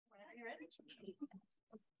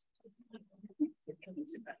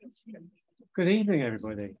Good evening,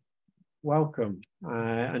 everybody. Welcome,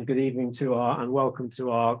 and good evening to welcome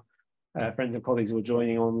to our friends and colleagues who are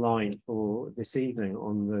joining online for this evening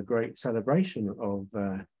on the great celebration of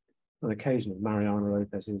an occasion of Mariana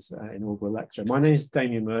López's inaugural lecture. My name is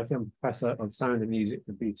Damien Murphy. I'm Professor of Sound and Music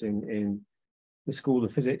Computing in the School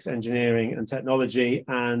of Physics, Engineering and Technology,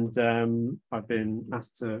 and I've been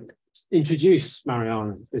asked to introduce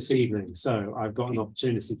Mariana this evening, so I've got an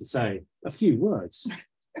opportunity to say a few words.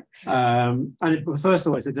 First of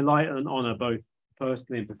all, it's a delight and an honour, both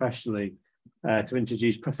personally and professionally, to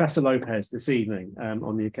introduce Professor López this evening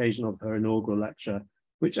on the occasion of her inaugural lecture,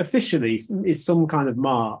 which officially is some kind of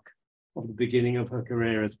mark of the beginning of her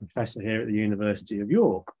career as a professor here at the University of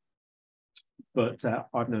York. But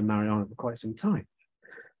I've known Mariana for quite some time.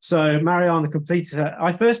 So Mariana completed her,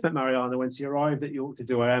 I first met Mariana when she arrived at York to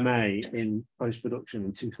do her MA in post-production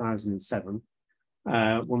in 2007.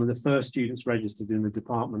 One of the first students registered in the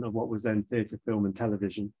department of what was then theatre, film and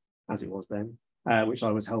television, as it was then, which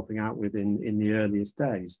I was helping out with in the earliest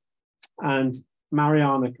days. And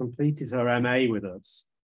Mariana completed her MA with us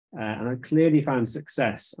and had clearly found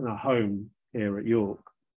success and a home here at York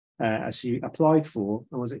as she applied for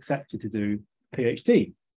and was accepted to do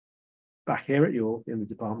PhD back here at York in the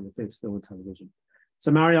Department of Theatre, Film and Television.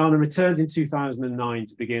 So Mariana returned in 2009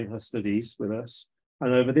 to begin her studies with us,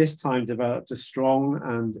 and over this time developed a strong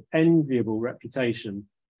and enviable reputation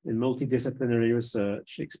in multidisciplinary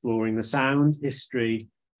research, exploring the sound, history,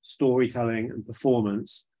 storytelling and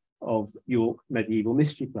performance of York medieval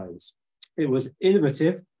mystery plays. It was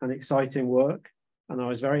innovative and exciting work, and I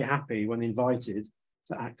was very happy when invited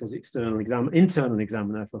to act as internal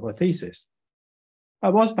examiner for her thesis. I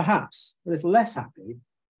was perhaps a little less happy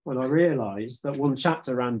when I realised that one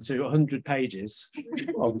chapter ran to 100 pages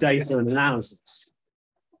of data and analysis.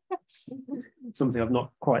 Something I've not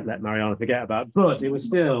quite let Mariana forget about, but it was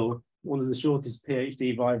still one of the shortest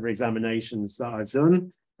PhD Viva examinations that I've done,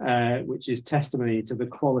 which is testimony to the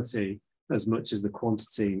quality as much as the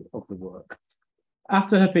quantity of the work.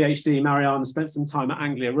 After her PhD, Mariana spent some time at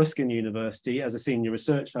Anglia Ruskin University as a senior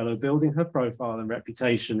research fellow, building her profile and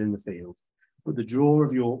reputation in the field. But the draw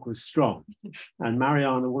of York was strong, and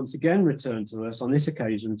Mariana once again returned to us on this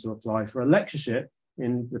occasion to apply for a lectureship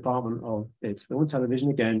in the Department of Theatre, Film and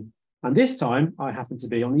Television again, and this time I happened to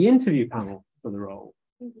be on the interview panel for the role.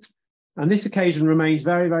 And this occasion remains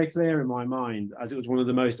very, very clear in my mind, as it was one of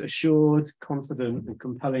the most assured, confident and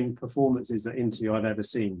compelling performances at interview I've ever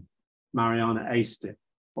seen. Mariana aced it,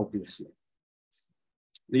 obviously.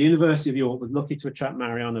 The University of York was lucky to attract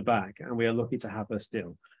Mariana back, and we are lucky to have her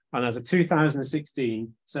still. And as of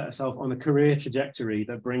 2016, set herself on a career trajectory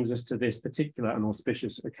that brings us to this particular and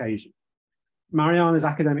auspicious occasion. Mariana's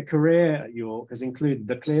academic career at York has included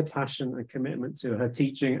the clear passion and commitment to her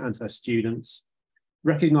teaching and her students,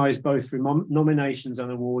 recognised both through nominations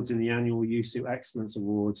and awards in the annual USU Excellence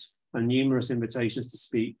Awards, and numerous invitations to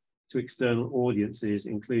speak to external audiences,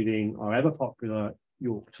 including our ever popular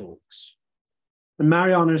York Talks. And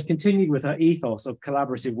Mariana has continued with her ethos of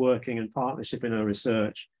collaborative working and partnership in her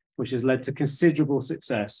research, which has led to considerable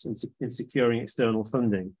success in securing external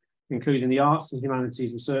funding, including the Arts and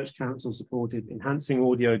Humanities Research Council supported Enhancing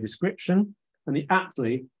Audio Description and the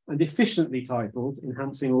aptly and efficiently titled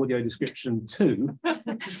Enhancing Audio Description 2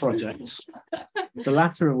 projects, the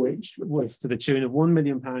latter of which was to the tune of £1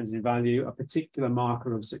 million in value, a particular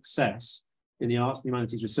marker of success in the arts and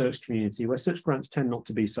humanities research community, where such grants tend not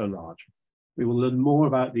to be so large. We will learn more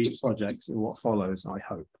about these projects in what follows, I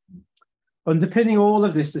hope. Underpinning all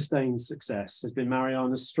of this sustained success has been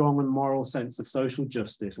Mariana's strong and moral sense of social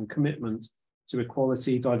justice and commitment to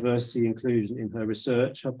equality, diversity, inclusion in her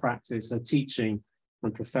research, her practice, her teaching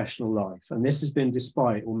and professional life. And this has been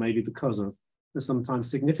despite, or maybe because of, the sometimes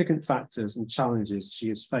significant factors and challenges she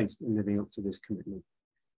has faced in living up to this commitment.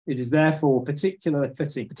 It is therefore particularly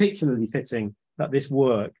fitting that this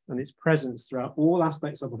work and its presence throughout all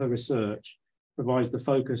aspects of her research provides the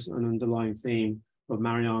focus and underlying theme of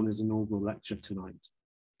Mariana's inaugural lecture tonight.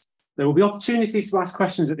 There will be opportunities to ask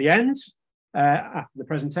questions at the end after the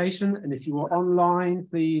presentation, and if you are online,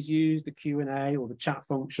 please use the Q&A or the chat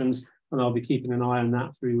functions, and I'll be keeping an eye on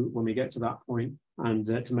that through when we get to that point, and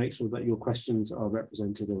to make sure that your questions are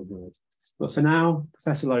represented or heard. But for now,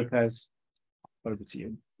 Professor López, over to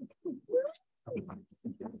you.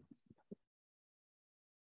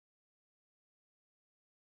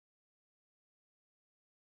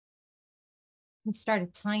 And start a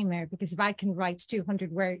timer, because if I can write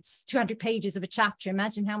 200 words, 200 pages of a chapter,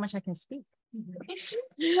 imagine how much I can speak.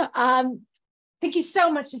 Thank you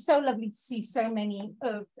so much. It's so lovely to see so many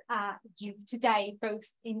of you today,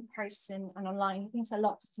 both in person and online. It means a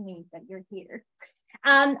lot to me that you're here.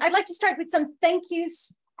 I'd like to start with some thank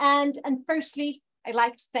yous. And firstly, I'd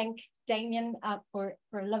like to thank Damien for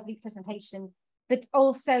a lovely presentation. But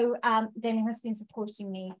also, Damien has been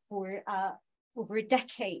supporting me for over a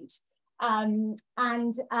decade. I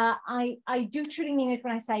do truly mean it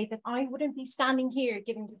when I say that I wouldn't be standing here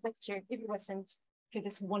giving the lecture if it wasn't for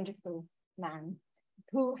this wonderful man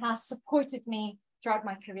who has supported me throughout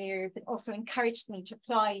my career, but also encouraged me to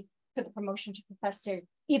apply for the promotion to professor,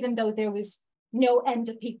 even though there was no end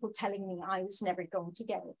of people telling me I was never going to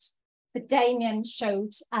get it. But Damien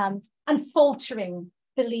showed unfaltering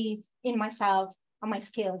belief in myself and my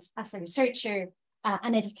skills as a researcher,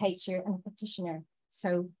 an educator, and a practitioner.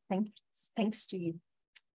 So thanks to you.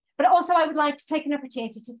 But also I would like to take an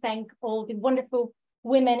opportunity to thank all the wonderful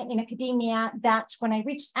women in academia that when I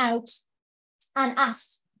reached out and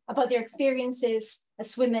asked about their experiences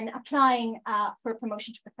as women applying for a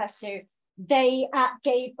promotion to professor, they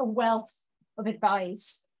gave a wealth of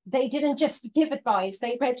advice. They didn't just give advice,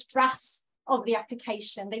 they read drafts of the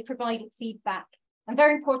application, they provided feedback. And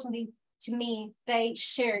very importantly to me, they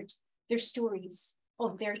shared their stories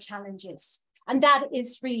of their challenges. And that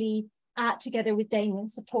is really, together with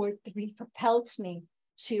Damien's support, that really propelled me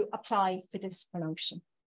to apply for this promotion.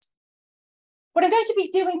 What I'm going to be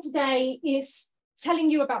doing today is telling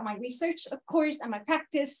you about my research, of course, and my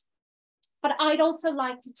practice, but I'd also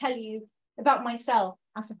like to tell you about myself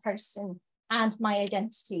as a person and my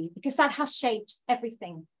identity, because that has shaped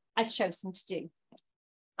everything I've chosen to do.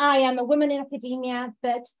 I am a woman in academia,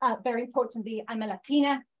 but very importantly, I'm a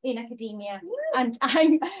Latina in academia, and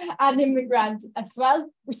I'm an immigrant as well.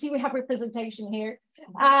 We see we have representation here.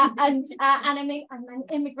 And I'm an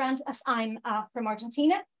immigrant as I'm from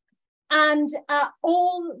Argentina. And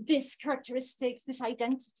all these characteristics, this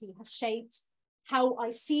identity has shaped how I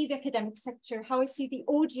see the academic sector, how I see the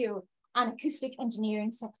audio and acoustic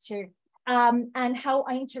engineering sector, and how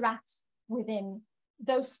I interact within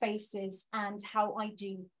those spaces and how I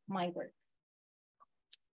do my work.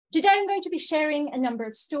 Today, I'm going to be sharing a number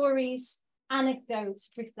of stories,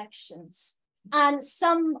 anecdotes, reflections, and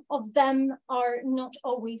some of them are not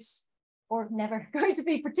always or never going to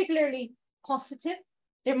be particularly positive.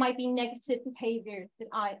 There might be negative behavior that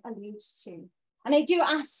I allude to. And I do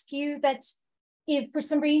ask you that if for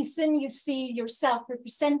some reason you see yourself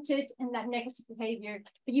represented in that negative behavior,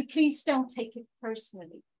 that you please don't take it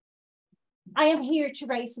personally. I am here to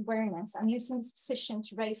raise awareness. I'm using this position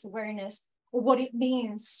to raise awareness of what it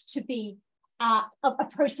means to be a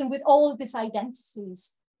person with all of these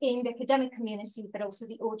identities in the academic community, but also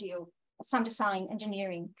the audio, sound design,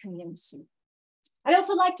 engineering community. I'd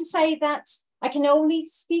also like to say that I can only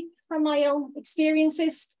speak from my own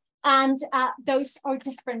experiences, and those are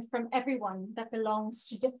different from everyone that belongs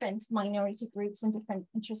to different minority groups and different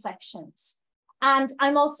intersections. And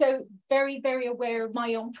I'm also very, very aware of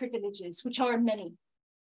my own privileges, which are many.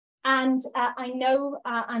 And I know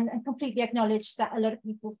and completely acknowledge that a lot of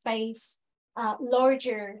people face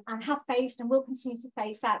larger and have faced and will continue to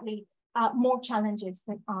face, sadly, more challenges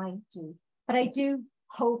than I do. But I do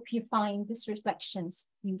hope you find these reflections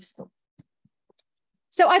useful.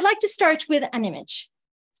 So I'd like to start with an image.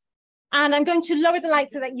 And I'm going to lower the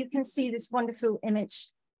light so that you can see this wonderful image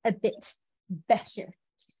a bit better.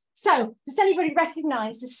 So does anybody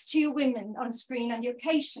recognize these two women on screen and the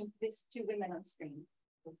occasion for these two women on screen?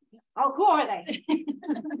 Oh, who are they?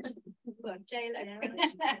 J-Lo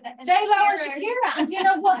or Shakira. And do you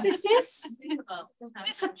know what this is?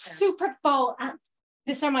 It's a Super Bowl.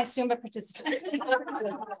 These are my Zumba participants.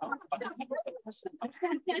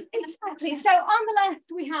 Exactly. So on the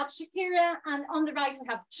left, we have Shakira, and on the right, we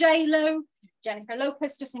have J-Lo, Jennifer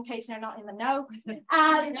López, just in case you're not in the know.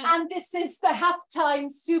 And this is the halftime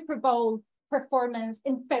Super Bowl performance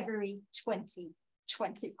in February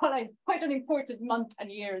 2020. Quite an important month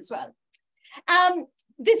and year as well.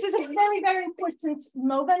 This was a very, very important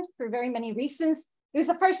moment for very many reasons. It was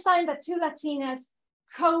the first time that two Latinas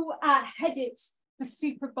co-headed the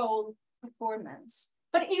Super Bowl performance.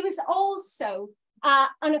 But it was also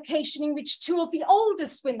an occasion in which two of the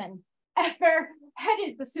oldest women ever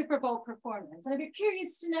headed the Super Bowl performance. And if you're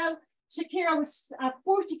curious to know, Shakira was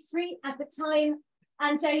 43 at the time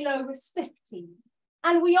and J-Lo was 50.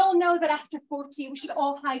 And we all know that after 40, we should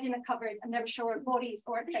all hide in a cupboard and never show our bodies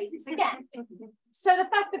or our faces again. So the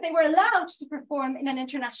fact that they were allowed to perform in an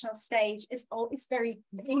international stage is very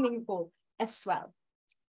meaningful as well.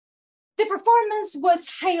 The performance was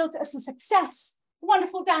hailed as a success.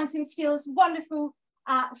 Wonderful dancing skills, wonderful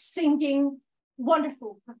singing,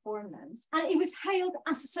 wonderful performance. And it was hailed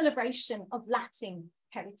as a celebration of Latin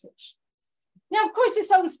heritage. Now, of course,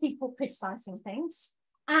 there's always people criticizing things.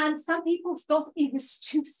 And some people thought it was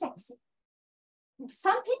too sexy.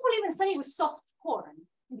 Some people even say it was soft porn.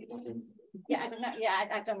 Yeah, I don't know. Yeah,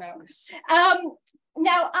 I don't know.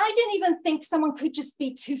 Now, I didn't even think someone could just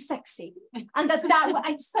be too sexy, and that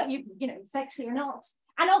I just thought you know, sexy or not.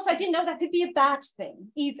 And also, I didn't know that could be a bad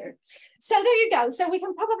thing either. So there you go. So we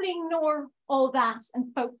can probably ignore all that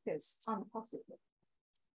and focus on the positive.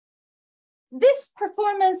 This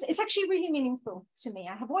performance is actually really meaningful to me.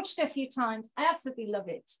 I have watched it a few times. I absolutely love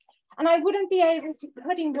it. And I wouldn't be able to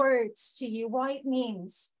put in words to you why it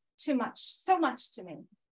means so much to me.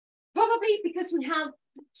 Probably because we have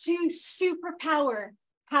two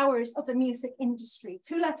powers of the music industry,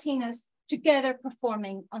 two Latinas together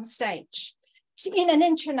performing on stage, in an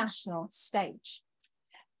international stage.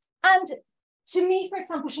 And to me, for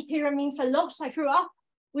example, Shakira means a lot. I grew up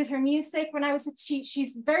with her music when I was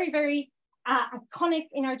she's very, very iconic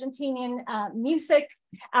in Argentinian music.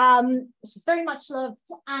 She's very much loved.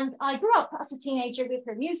 And I grew up as a teenager with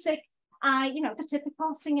her music. You know, the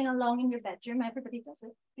typical singing along in your bedroom, everybody does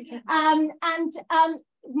it.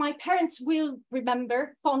 My parents will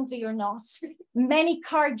remember, fondly or not, many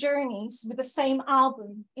car journeys with the same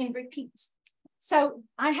album in repeat. So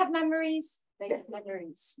I have memories, they have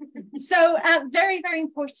memories. So very, very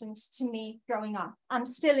important to me growing up, and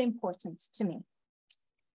still important to me.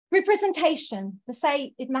 Representation, they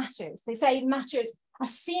say it matters. They say it matters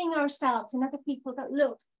as seeing ourselves in other people that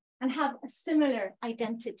look and have a similar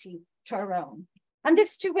identity to our own. And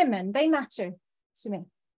these two women, they matter to me.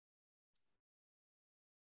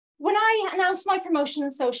 When I announced my promotion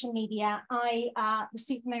on social media, I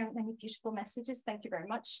received many beautiful messages. Thank you very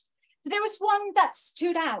much. But there was one that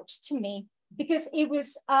stood out to me because it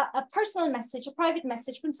was a personal message, a private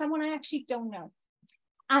message from someone I actually don't know.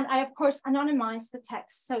 And I, of course, anonymized the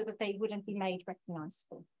text so that they wouldn't be made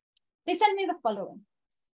recognizable. They sent me the following.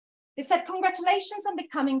 They said, congratulations on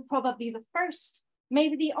becoming probably the first,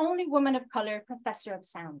 maybe the only woman of color professor of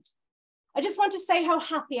sound. I just want to say how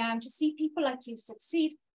happy I am to see people like you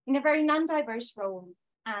succeed in a very non-diverse role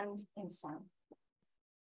and in sound.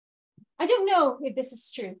 I don't know if this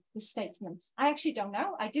is true, this statement. I actually don't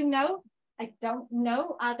know. I don't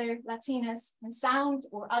know other Latinas in sound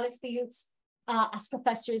or other fields as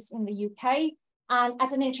professors in the UK. And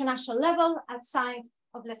at an international level, outside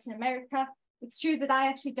of Latin America, it's true that I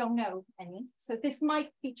actually don't know any. So this might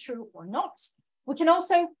be true or not. We can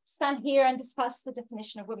also stand here and discuss the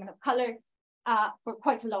definition of women of color for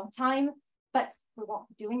quite a long time, but we won't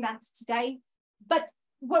be doing that today. But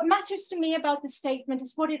what matters to me about the statement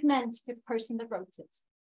is what it meant for the person that wrote it.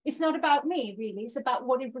 It's not about me, really. It's about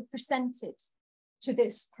what it represented to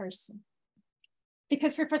this person.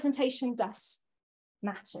 Because representation does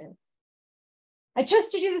matter. I chose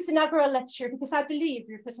to do this inaugural lecture because I believe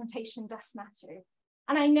representation does matter.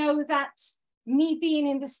 And I know that me being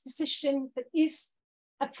in this position that is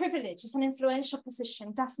a privilege, is an influential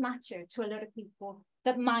position, does matter to a lot of people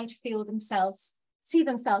that might see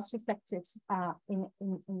themselves reflected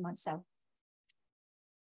in myself.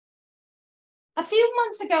 A few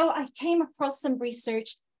months ago, I came across some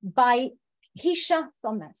research by Keisha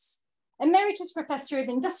Thomas, Emeritus Professor of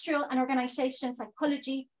Industrial and Organization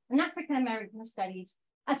Psychology and African American Studies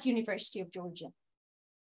at University of Georgia.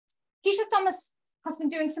 Keisha Thomas has been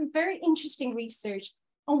doing some very interesting research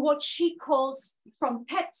on what she calls from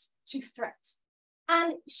pet to threat.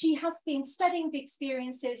 And she has been studying the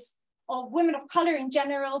experiences of women of color in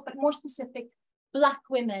general, but more specific, Black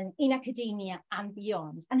women in academia and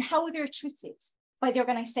beyond, and how they're treated by the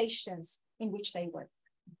organizations in which they work.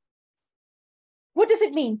 What does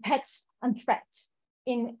it mean, pet and threat,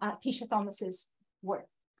 in Keisha Thomas's work?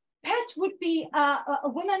 Pet would be a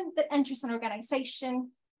woman that enters an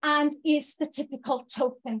organization and is the typical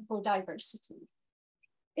token for diversity.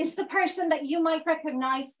 It's the person that you might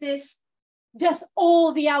recognize this, does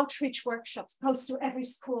all the outreach workshops, goes to every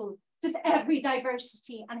school, does every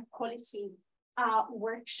diversity and equality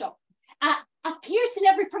workshop, appears in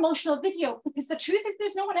every promotional video, because the truth is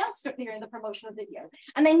there's no one else to appear in the promotional video.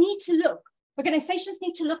 And they need to look, organizations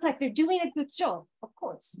need to look like they're doing a good job. Of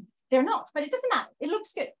course, they're not, but it doesn't matter, it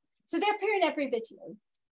looks good. So they appear in every video.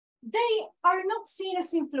 They are not seen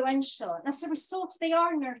as influential. And as a result, they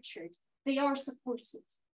are nurtured, they are supported.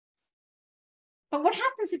 But what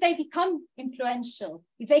happens if they become influential,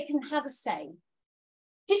 if they can have a say?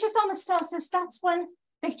 Keisha Thomas tells us that's when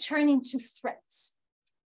they turn into threats.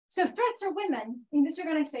 So threats are women in these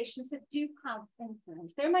organizations that do have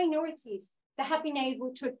influence. They're minorities that have been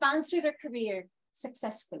able to advance through their career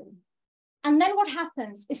successfully. And then what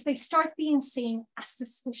happens is they start being seen as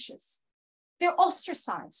suspicious. They're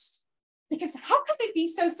ostracized because how could they be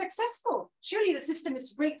so successful? Surely the system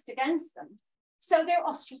is rigged against them. So they're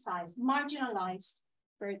ostracized, marginalized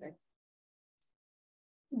further.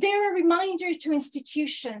 They're a reminder to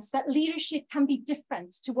institutions that leadership can be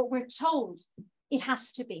different to what we're told it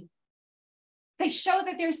has to be. They show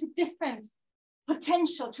that there's a different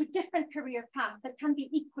potential to a different career path that can be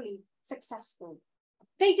equally successful.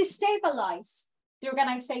 They destabilize the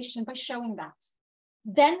organization by showing that.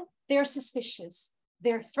 Then they're suspicious,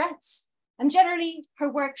 they're threats. And generally,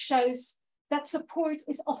 her work shows that support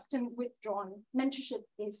is often withdrawn. Mentorship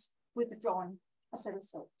is withdrawn as a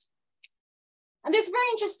result. And there's a very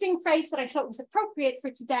interesting phrase that I thought was appropriate for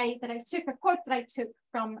today that I took, a quote that I took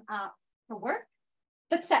from her work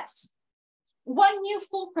that says, one new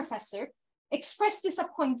full professor expressed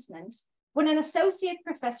disappointment when an associate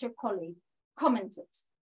professor colleague commented,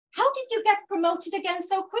 how did you get promoted again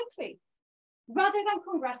so quickly? Rather than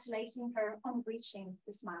congratulating her on reaching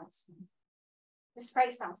this milestone. This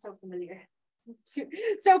phrase sounds so familiar.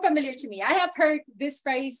 So familiar to me. I have heard this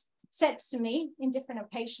phrase said to me in different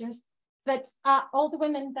occasions, but all the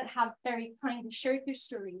women that have very kindly shared their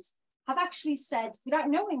stories have actually said, without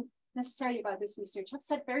knowing necessarily about this research, have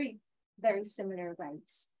said very, very similar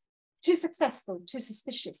ways. Too successful, too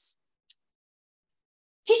suspicious.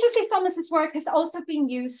 Keisha C. Thomas's work has also been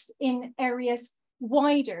used in areas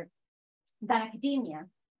wider than academia.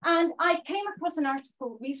 And I came across an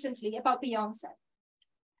article recently about Beyonce.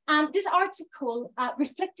 And this article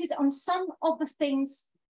reflected on some of the things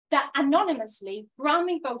that anonymously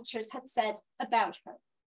Grammy voters had said about her.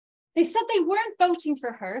 They said they weren't voting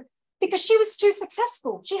for her because she was too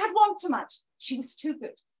successful. She had won too much. She was too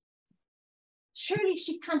good. Surely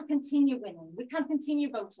she can't continue winning. We can't continue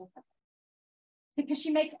voting for her because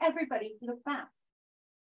she makes everybody look bad.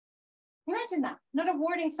 Imagine that, not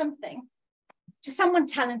awarding something to someone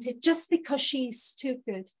talented just because she's too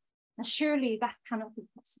good. And surely that cannot be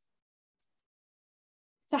possible.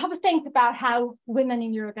 So have a think about how women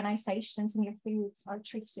in your organizations and your fields are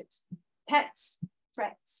treated. Pets,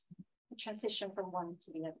 threats, the transition from one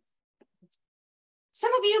to the other.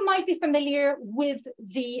 Some of you might be familiar with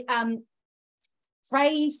the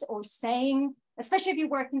phrase or saying, especially if you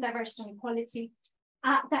work in diversity and equality,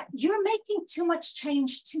 that you're making too much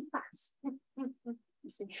change too fast. You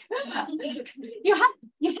see, you have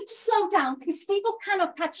to slow down because people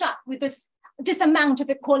cannot catch up with this amount of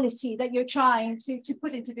equality that you're trying to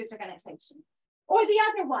put into this organization. Or the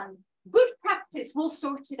other one, good practice will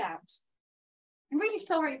sort it out. I'm really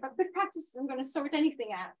sorry, but good practice isn't going to sort anything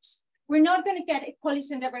out. We're not going to get equality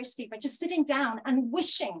and diversity by just sitting down and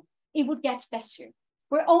wishing it would get better.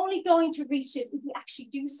 We're only going to reach it if we actually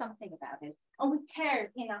do something about it, and we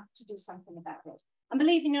care enough to do something about it. And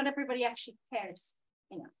believe me, not everybody actually cares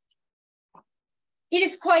enough. It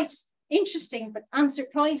is quite interesting, but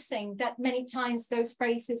unsurprising that many times those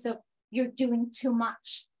phrases of you're doing too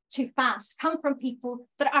much, too fast, come from people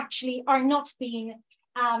that actually are not being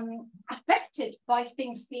affected by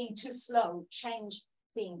things being too slow, change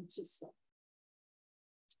being too slow.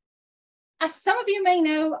 As some of you may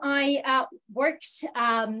know, I worked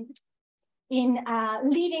in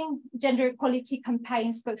leading gender equality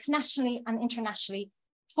campaigns, both nationally and internationally,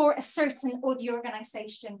 for a certain audio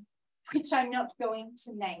organization, which I'm not going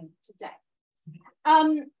to name today.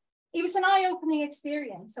 It was an eye-opening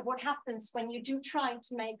experience of what happens when you do try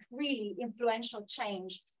to make really influential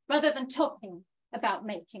change, rather than talking about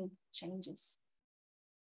making changes.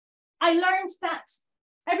 I learned that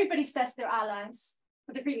everybody says they're allies,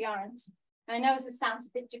 but they really aren't. I know this sounds a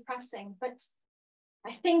bit depressing, but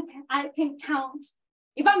I think I can count,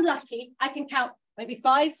 if I'm lucky, I can count maybe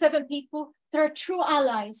 5, 7 people that are true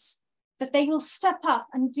allies, that they will step up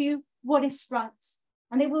and do what is right.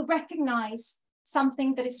 And they will recognize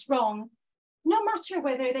something that is wrong, no matter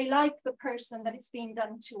whether they like the person that it's being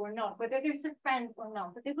done to or not, whether there's a friend or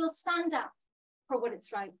not, but they will stand up for what is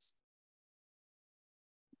right.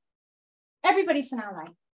 Everybody's an ally.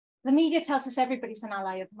 The media tells us everybody's an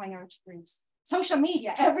ally of minority groups. Social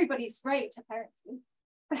media, everybody's great, apparently.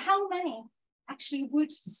 But how many actually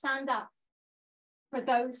would stand up for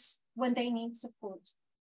those when they need support?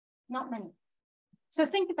 Not many. So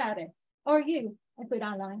think about it. Are you a good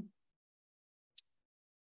ally?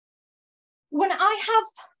 When I have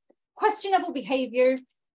questionable behavior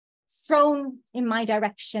thrown in my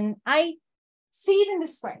direction, I see it in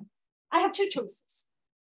this way. I have 2 choices.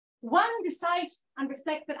 One, decide and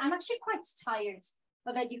reflect that I'm actually quite tired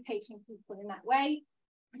of educating people in that way.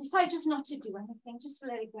 I decide just not to do anything, just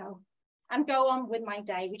let it go and go on with my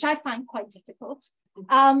day, which I find quite difficult.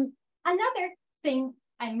 Another thing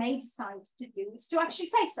I may decide to do is to actually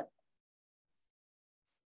say something.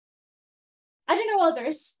 I don't know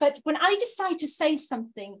others, but when I decide to say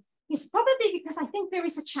something, it's probably because I think there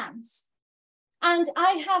is a chance. And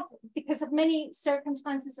I have, because of many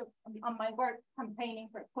circumstances on my work campaigning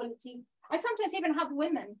for equality, I sometimes even have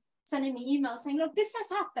women sending me emails saying, look, this has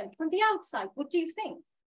happened from the outside. What do you think?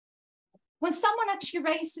 When someone actually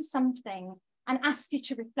raises something and asks you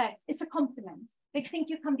to reflect, it's a compliment. They think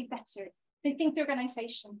you can be better. They think the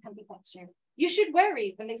organization can be better. You should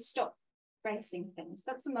worry when they stop raising things.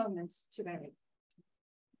 That's a moment to worry.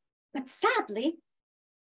 But sadly,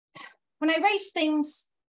 when I raise things,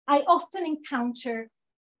 I often encounter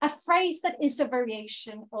a phrase that is a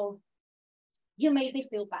variation of, you made me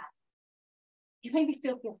feel bad. You made me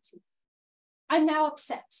feel guilty. I'm now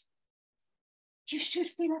upset. You should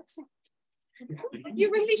feel upset. You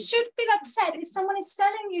really should feel upset. If someone is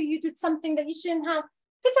telling you you did something that you shouldn't have,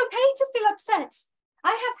 it's okay to feel upset.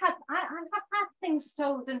 I have had things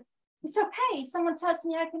told, and it's okay. Someone tells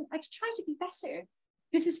me I can try to be better.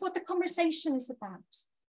 This is what the conversation is about.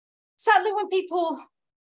 Sadly, when people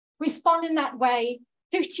respond in that way,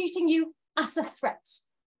 they're treating you as a threat.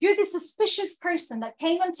 You're the suspicious person that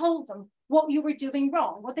came and told them what you were doing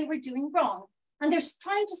wrong, what they were doing wrong. And they're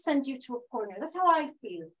trying to send you to a corner. That's how I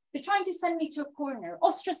feel. They're trying to send me to a corner,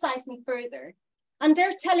 ostracize me further. And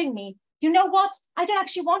they're telling me, you know what? I don't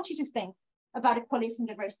actually want you to think about equality and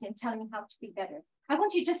diversity and tell me how to be better. I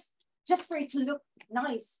want you just for it to look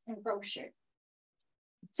nice in brochure.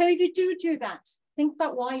 So if you do that, think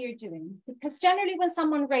about why you're doing it. Because generally when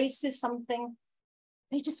someone raises something,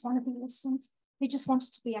 they just want to be listened. They just want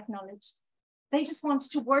to be acknowledged. They just want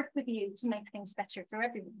to work with you to make things better for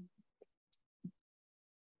everyone.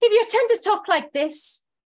 If you tend to talk like this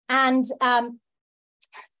and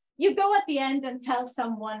you go at the end and tell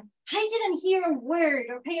someone, I didn't hear a word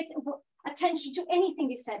or pay attention to anything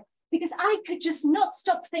you said because I could just not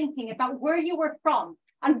stop thinking about where you were from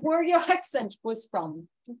and where your accent was from.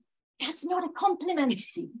 That's not a compliment.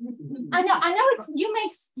 I know it's,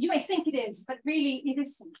 you may think it is, but really it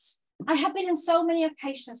isn't. I have been in so many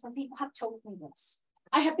occasions when people have told me this.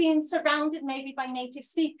 I have been surrounded maybe by native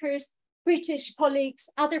speakers, British colleagues,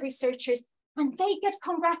 other researchers, and they get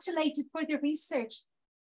congratulated for their research.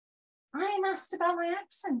 I am asked about my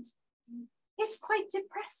accent. It's quite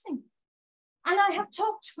depressing. And I have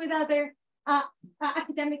talked with other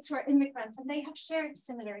academics who are immigrants, and they have shared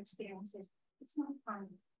similar experiences. It's not fun.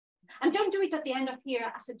 And don't do it at the end of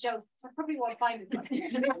here as a joke, so I probably won't find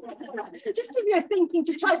it. Just if you're thinking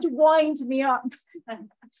to try to wind me up.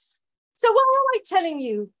 So why am I telling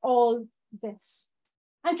you all this?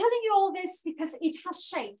 I'm telling you all this because it has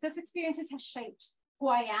shaped, those experiences have shaped who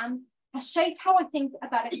I am, has shaped how I think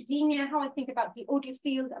about academia, how I think about the audio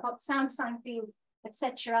field, about sound design field,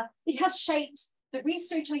 etc. It has shaped the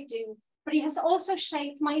research I do, but it has also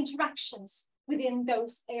shaped my interactions within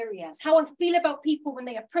those areas, how I feel about people when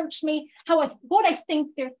they approach me, what I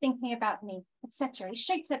think they're thinking about me, etc. It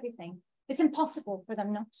shapes everything. It's impossible for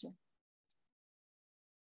them not to.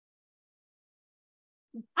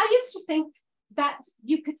 I used to think that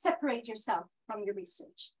you could separate yourself from your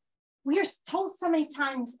research. We are told so many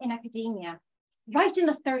times in academia, write in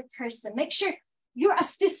the third person, make sure you're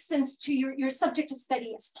as distant to your subject of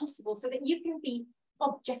study as possible so that you can be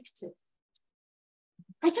objective.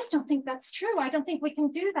 I just don't think that's true. I don't think we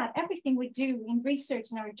can do that. Everything we do in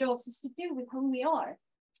research and our jobs is to do with who we are.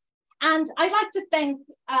 And I'd like to thank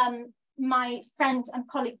my friend and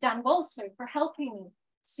colleague Dan Walser for helping me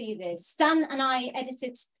see this. Dan and I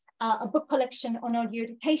edited a book collection on audio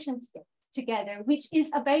education together, which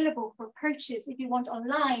is available for purchase if you want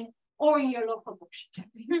online or in your local bookshop.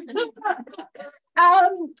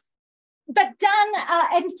 But Dan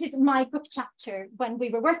edited my book chapter when we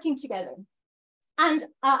were working together. And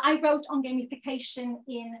I wrote on gamification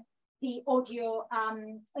in the audio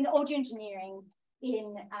engineering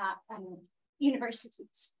in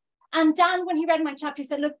universities. And Dan, when he read my chapter,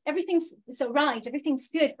 said, look, everything's so right, everything's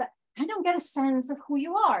good, but I don't get a sense of who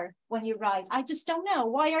you are when you write. I just don't know.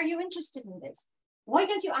 Why are you interested in this? Why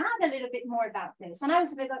don't you add a little bit more about this? And I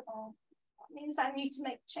was a bit like, oh, that means I need to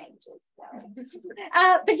make changes.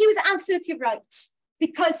 But he was absolutely right,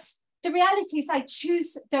 because the reality is I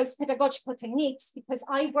choose those pedagogical techniques because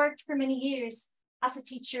I worked for many years as a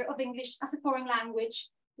teacher of English as a foreign language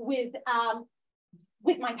with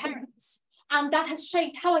my parents. And that has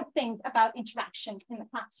shaped how I think about interaction in the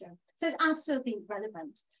classroom. So it's absolutely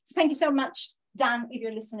relevant. So thank you so much, Dan, if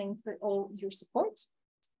you're listening, for all your support.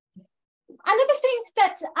 Another thing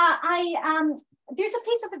that there's a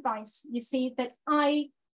piece of advice, you see, that I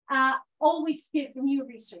always give new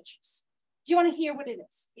researchers. Do you want to hear what it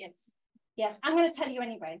is? Yes. yes, I'm going to tell you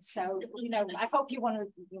anyway. So, you know, I hope you want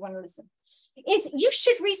to listen. Is you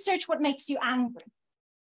should research what makes you angry.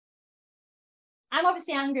 I'm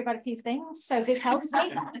obviously angry about a few things, so this helps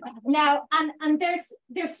me. Now, and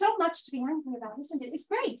there's so much to be angry about, isn't it? It's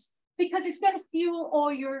great because it's going to fuel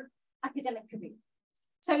all your academic career.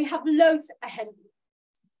 So you have loads ahead of you.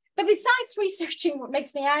 But besides researching what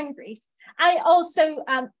makes me angry, I also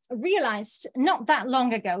realized not that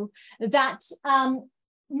long ago that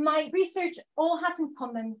my research all has in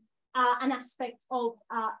common an aspect of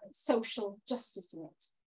social justice in it.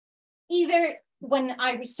 Either when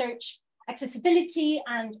I research accessibility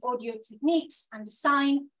and audio techniques and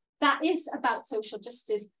design, that is about social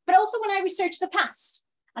justice, but also when I research the past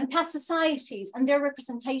and past societies and their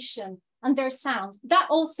representation and their sound, that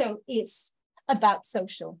also is about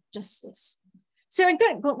social justice. So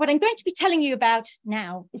what I'm going to be telling you about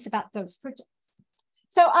now is about those projects.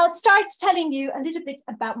 So I'll start telling you a little bit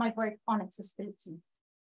about my work on accessibility.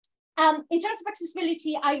 In terms of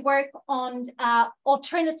accessibility, I work on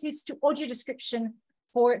alternatives to audio description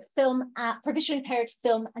for visually impaired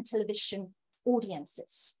film and television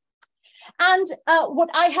audiences. And what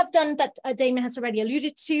I have done that Damien has already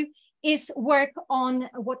alluded to is work on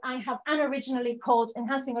what I have unoriginally called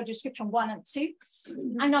Enhancing Audio Description 1 and 2.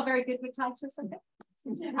 I'm not very good with titles.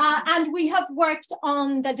 Okay. And we have worked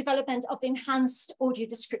on the development of the enhanced audio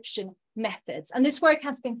description methods. And this work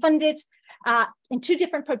has been funded in 2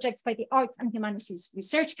 different projects by the Arts and Humanities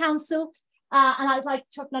Research Council. And I'd like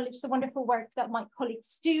to acknowledge the wonderful work that my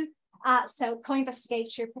colleagues do. So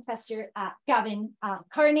co-investigator, Professor Gavin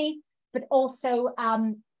Kearney, but also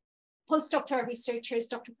postdoctoral researchers,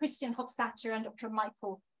 Dr. Christian Hofstadter and Dr.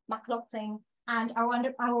 Michael McLaughlin, and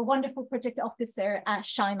our wonderful project officer,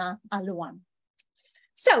 Shaima Alouan.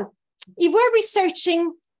 So if we're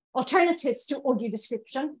researching alternatives to audio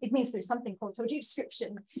description, it means there's something called audio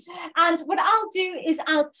description. And what I'll do is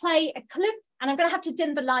I'll play a clip, and I'm going to have to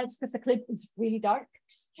dim the lights because the clip is really dark.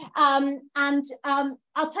 I'll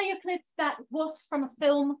play a clip that was from a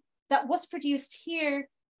film that was produced here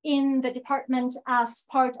in the department as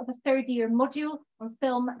part of a 3rd year module on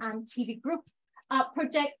film and TV group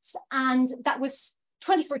projects. And that was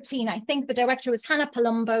 2014. I think the director was Hannah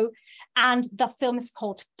Palumbo, and the film is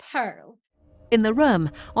called Pearl. In the room,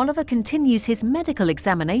 Oliver continues his medical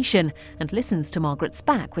examination and listens to Margaret's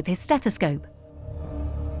back with his stethoscope.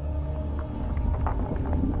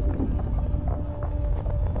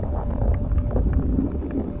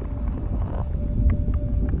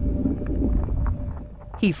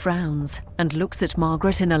 He frowns and looks at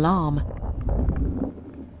Margaret in alarm.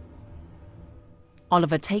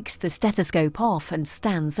 Oliver takes the stethoscope off and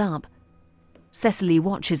stands up. Cecily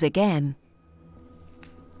watches again.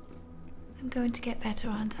 I'm going to get better,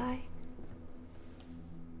 aren't I?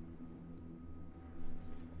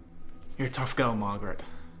 You're a tough girl, Margaret.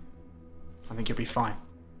 I think you'll be fine.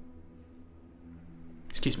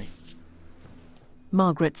 Excuse me.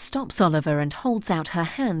 Margaret stops Oliver and holds out her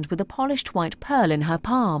hand with a polished white pearl in her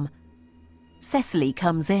palm. Cecily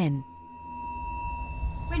comes in.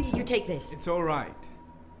 When did you take this? It's all right.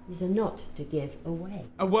 These are not to give away.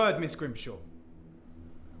 A word, Miss Grimshaw.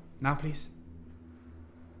 Now, please.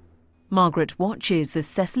 Margaret watches as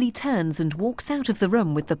Cecily turns and walks out of the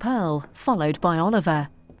room with the pearl, followed by Oliver.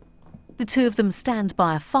 The 2 of them stand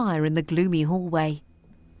by a fire in the gloomy hallway.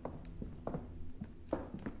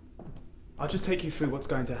 I'll just take you through what's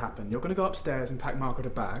going to happen. You're going to go upstairs and pack Margaret a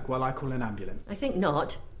bag while I call an ambulance. I think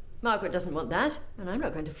not. Margaret doesn't want that, and I'm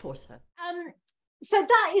not going to force her. So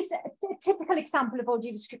that is a typical example of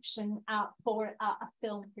audio description for a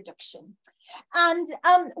film production. And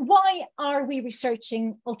why are we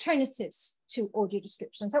researching alternatives to audio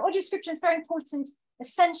description? So audio description is very important,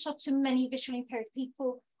 essential to many visually impaired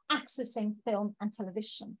people accessing film and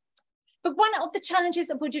television. But one of the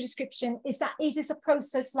challenges of audio description is that it is a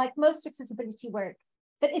process, like most accessibility work,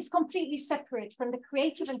 that is completely separate from the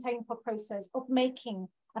creative and technical process of making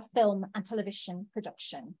a film and television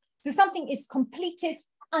production. So something is completed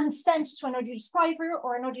and sent to an audio describer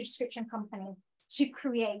or an audio description company to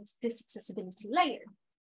create this accessibility layer.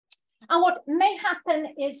 And what may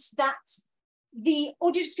happen is that the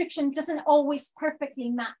audio description doesn't always perfectly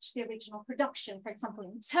match the original production, for example,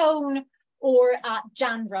 in tone or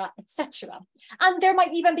genre, etc. And there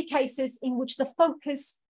might even be cases in which the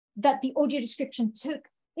focus that the audio description took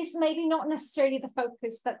is maybe not necessarily the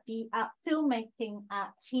focus that the filmmaking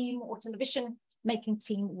team or television making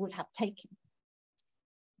team would have taken.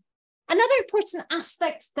 Another important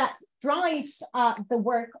aspect that drives the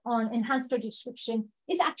work on enhanced audio description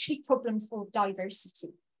is actually problems of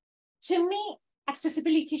diversity. To me,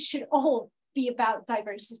 accessibility should all be about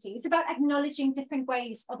diversity. It's about acknowledging different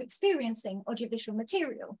ways of experiencing audiovisual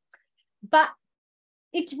material. But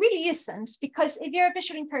it really isn't, because if you're a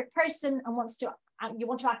visually impaired person and you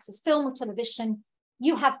want to access film or television,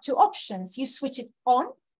 you have two options. You switch it on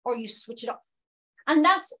or you switch it off. And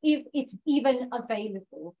that's if it's even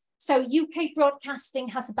available. So UK broadcasting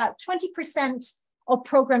has about 20% of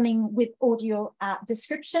programming with audio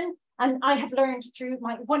description. And I have learned through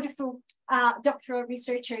my wonderful doctoral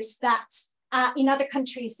researchers that in other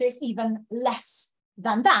countries, there's even less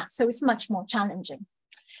than that. So it's much more challenging.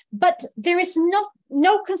 But there is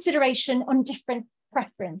no consideration on different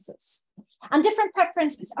preferences. And different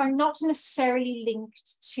preferences are not necessarily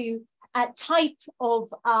linked to a type of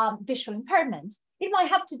visual impairment. It might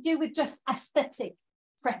have to do with just aesthetic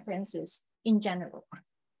preferences in general.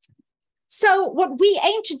 So what we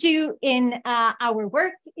aim to do in our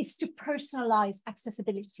work is to personalize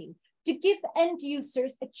accessibility, to give end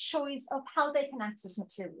users a choice of how they can access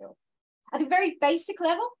material. At a very basic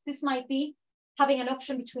level, this might be having an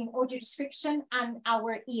option between audio description and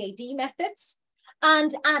our EAD methods.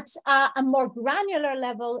 And at a more granular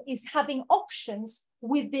level is having options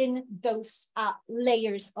within those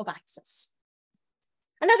layers of access.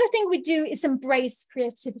 Another thing we do is embrace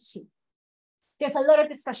creativity. There's a lot of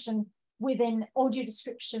discussion within audio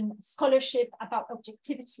description scholarship about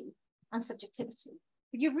objectivity and subjectivity.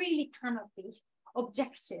 But you really cannot be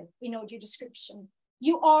objective in audio description.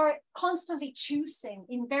 You are constantly choosing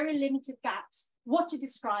in very limited gaps what to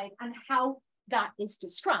describe and how that is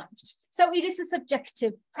described. So it is a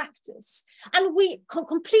subjective practice. And we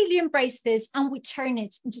completely embrace this and we turn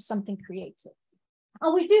it into something creative.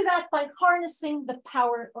 And we do that by harnessing the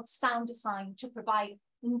power of sound design to provide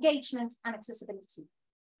engagement and accessibility.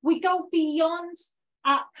 We go beyond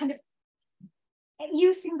kind of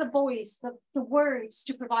using the voice, the words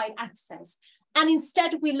to provide access. And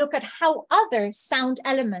instead we look at how other sound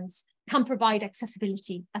elements can provide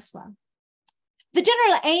accessibility as well. The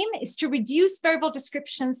general aim is to reduce verbal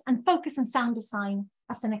descriptions and focus on sound design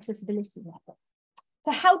as an accessibility method.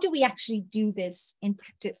 So how do we actually do this in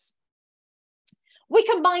practice? We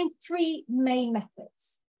combine three main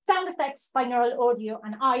methods: sound effects, binaural audio,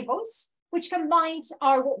 and iVoice, which combined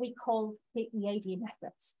are what we call the EAD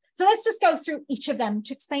methods. So let's just go through each of them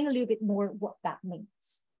to explain a little bit more what that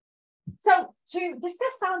means. So to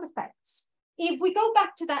discuss sound effects, if we go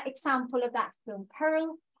back to that example of that film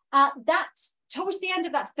Pearl, towards the end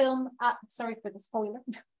of that film, sorry for the spoiler,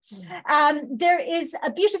 there is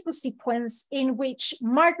a beautiful sequence in which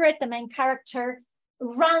Margaret, the main character,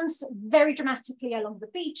 runs very dramatically along the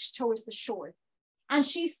beach towards the shore. And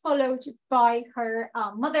she's followed by her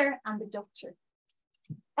mother and the doctor.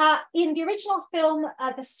 In the original film,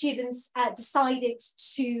 the students decided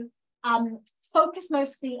to focus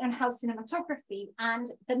mostly on how cinematography and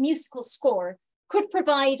the musical score could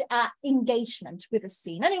provide engagement with the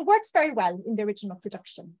scene. And it works very well in the original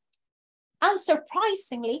production. And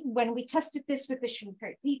surprisingly, when we tested this with visually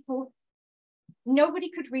impaired people, nobody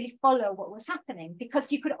could really follow what was happening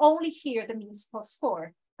because you could only hear the musical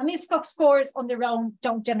score. And musical scores on their own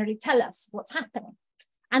don't generally tell us what's happening.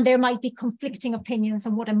 And there might be conflicting opinions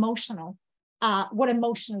on what emotionally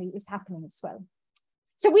is happening as well.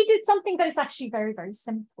 So we did something that is actually very, very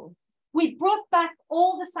simple. We brought back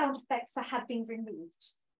all the sound effects that had been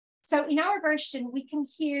removed. So in our version, we can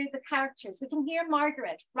hear the characters. We can hear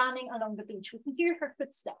Margaret running along the beach. We can hear her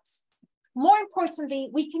footsteps. More importantly,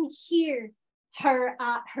 we can hear her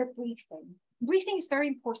breathing. Breathing is very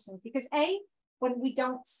important because when we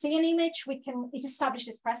don't see an image, it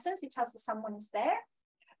establishes presence. It tells us someone is there,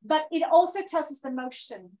 but it also tells us the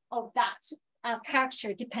motion of that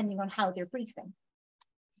character depending on how they're breathing.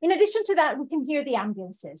 In addition to that, we can hear the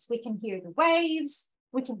ambiances. We can hear the waves,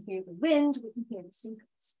 we can hear the wind, we can hear the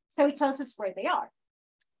seagulls. So it tells us where they are.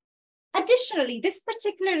 Additionally, this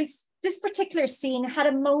particular scene had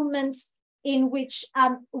a moment in which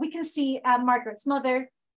we can see Margaret's mother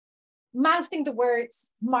mouthing the words,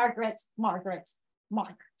 Margaret, Margaret,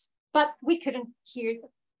 Margaret, but we couldn't hear them.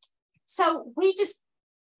 So we just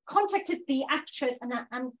contacted the actress and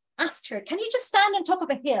asked her, can you just stand on top of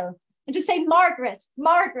a hill and just say, Margaret,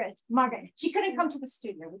 Margaret, Margaret. She couldn't come to the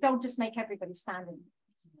studio. We don't just make everybody standing.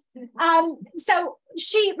 So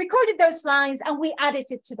she recorded those lines and we added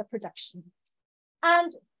it to the production.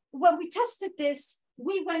 And when we tested this,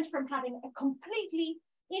 we went from having a completely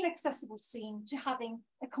inaccessible scene to having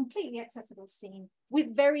a completely accessible scene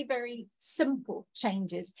with very, very simple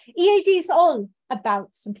changes. EAD is all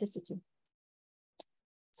about simplicity.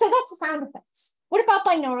 So that's the sound effects. What about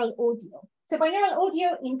binaural audio? So binaural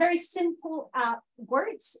audio, in very simple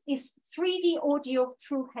words, is 3D audio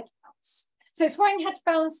through headphones. So it's wearing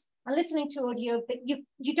headphones and listening to audio, but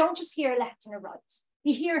you don't just hear a left and a right.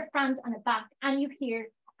 You hear a front and a back, and you hear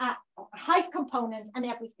a height component and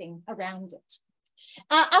everything around it.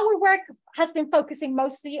 Our work has been focusing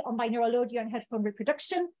mostly on binaural audio and headphone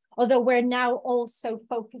reproduction, although we're now also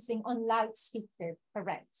focusing on loudspeaker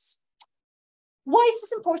arrays. Why is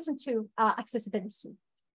this important to accessibility?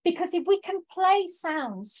 Because if we can play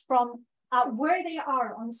sounds from where they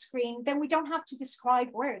are on screen, then we don't have to describe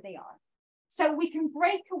where they are. So we can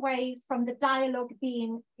break away from the dialogue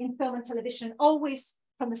being in film and television, always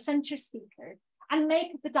from the center speaker, and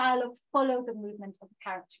make the dialogue follow the movement of the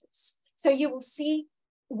characters. So you will see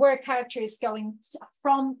where a character is going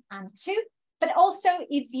from and to, but also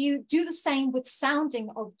if you do the same with sounding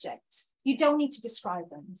objects, you don't need to describe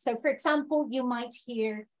them. So for example, you might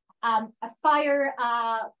hear a fire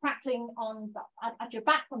crackling at your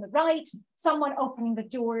back on the right, someone opening the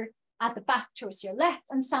door at the back towards your left,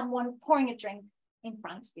 and someone pouring a drink in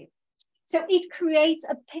front of you. So it creates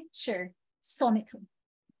a picture sonically.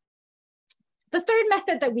 The third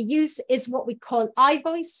method that we use is what we call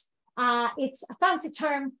iVoice. It's a fancy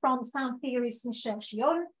term from sound theorist Michel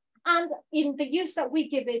Chiol, and in the use that we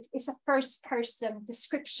give it is a first-person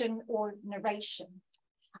description or narration.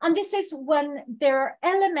 And this is when there are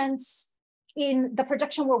elements in the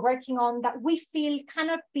production we're working on that we feel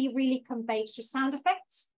cannot be really conveyed through sound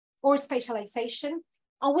effects or spatialization.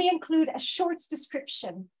 And we include a short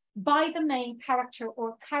description by the main character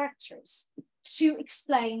or characters to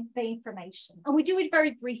explain the information. And we do it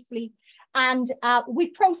very briefly, and we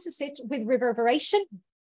process it with reverberation,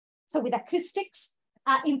 so with acoustics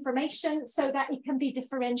information, so that it can be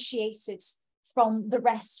differentiated from the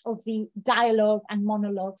rest of the dialogue and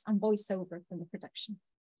monologues and voiceover from the production.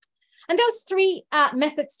 And those three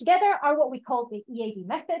methods together are what we call the EAD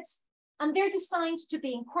methods, and they're designed to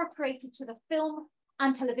be incorporated to the film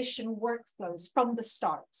and television workflows from the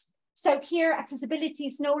start. So here, accessibility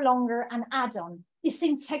is no longer an add-on, it's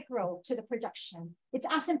integral to the production. It's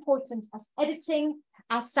as important as editing,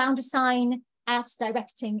 as sound design, as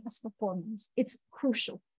directing, as performance. It's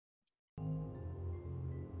crucial.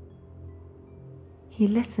 He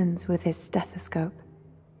listens with his stethoscope.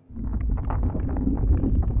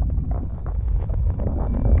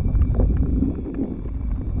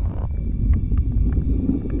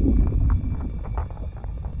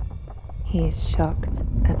 He is shocked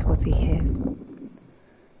at what he hears.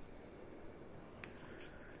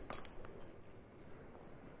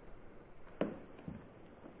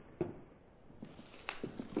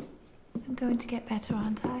 I'm going to get better,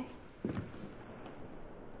 aren't I?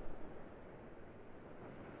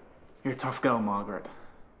 You're a tough girl, Margaret.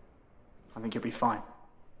 I think you'll be fine.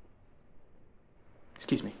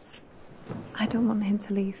 Excuse me. I don't want him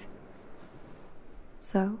to leave.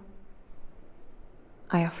 So,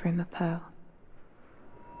 I offer him a pearl.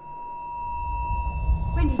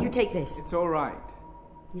 When did you take this? It's all right.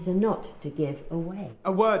 These are not to give away.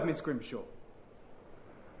 A word, Miss Grimshaw.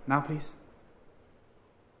 Now, please.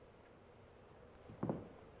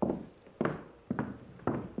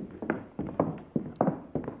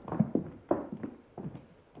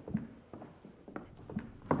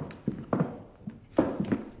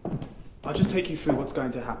 I'll just take you through what's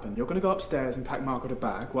going to happen. You're going to go upstairs and pack Margaret a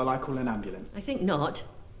bag while I call an ambulance. I think not.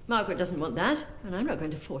 Margaret doesn't want that, and I'm not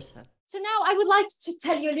going to force her. So now I would like to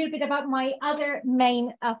tell you a little bit about my other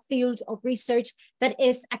main field of research, that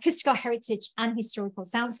is acoustical heritage and historical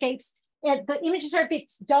soundscapes. The images are a bit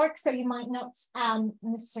dark, so you might not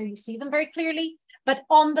necessarily see them very clearly. But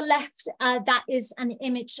on the left, that is an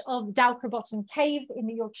image of Dowkerbottom Cave in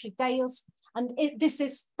the Yorkshire Dales. And this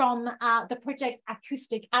is from the project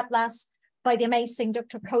Acoustic Atlas by the amazing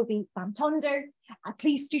Dr. Kobe van Tonder.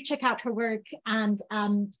 Please do check out her work, and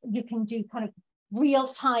you can do kind of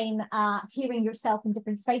real-time hearing yourself in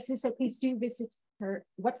different spaces. So please do visit her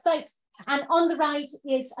website. And on the right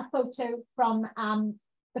is a photo from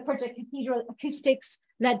the project Cathedral Acoustics,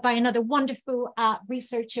 led by another wonderful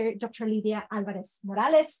researcher, Dr. Lidia Alvarez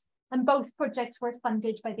Morales. And both projects were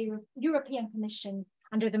funded by the European Commission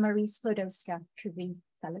under the Marie Sklodowska-Curie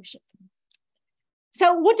Fellowship.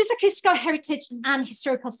 So what does acoustical heritage and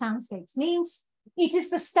historical soundscapes means? It is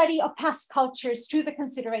the study of past cultures through the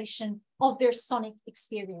consideration of their sonic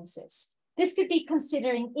experiences. This could be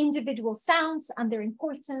considering individual sounds and their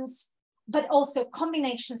importance, but also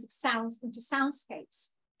combinations of sounds into soundscapes,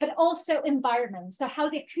 but also environments. So how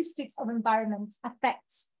the acoustics of environments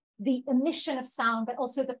affects the emission of sound, but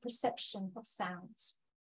also the perception of sounds.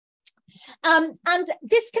 And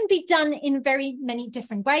this can be done in very many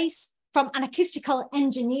different ways. From an acoustical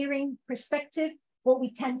engineering perspective, what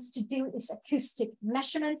we tend to do is acoustic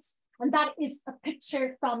measurements. And that is a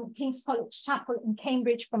picture from King's College Chapel in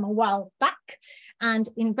Cambridge from a while back. And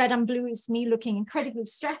in red and blue is me looking incredibly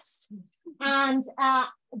stressed. And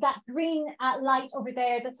that green light over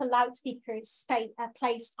there, that's a loudspeaker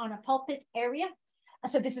placed on a pulpit area.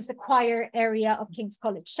 So this is the choir area of King's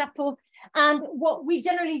College Chapel. And what we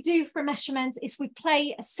generally do for measurements is we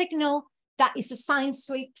play a signal that is a sine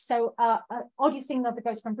sweep. So an audio signal that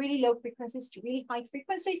goes from really low frequencies to really high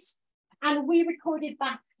frequencies. And we record it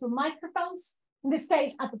back to microphones. In this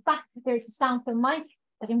case, at the back, there's a sound film mic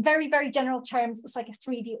that in very, very general terms, it's like a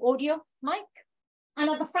 3D audio mic. And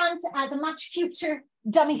at the front, the Match Future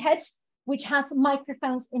dummy head, which has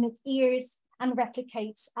microphones in its ears and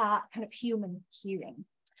replicates kind of human hearing.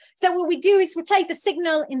 So what we do is we play the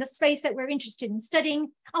signal in the space that we're interested in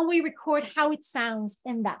studying, and we record how it sounds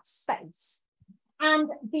in that space. And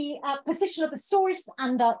the position of the source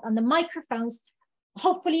and the microphones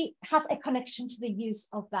hopefully has a connection to the use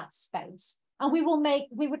of that space. And we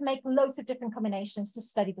would make loads of different combinations to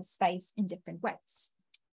study the space in different ways.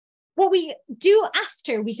 What we do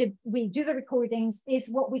after we do the recordings is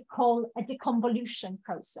what we call a deconvolution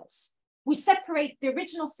process. We separate the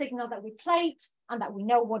original signal that we played and that we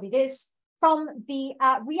know what it is from the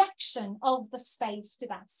reaction of the space to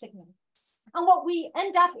that signal. And what we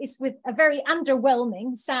end up is with a very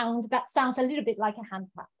underwhelming sound that sounds a little bit like a hand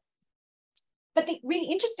clap. But the really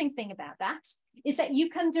interesting thing about that is that you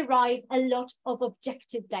can derive a lot of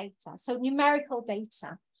objective data, so numerical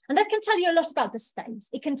data. And that can tell you a lot about the space.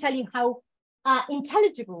 It can tell you how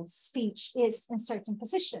intelligible speech is in certain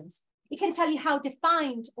positions. It can tell you how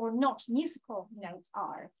defined or not musical notes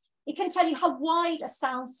are. It can tell you how wide a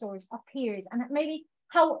sound source appeared and maybe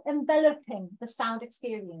how enveloping the sound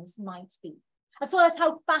experience might be, as well as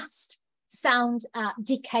how fast sound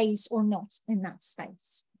decays or not in that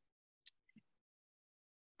space.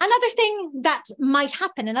 Another thing that might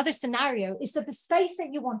happen, another scenario, is that the space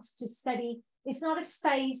that you want to study is not a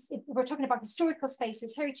space, if we're talking about historical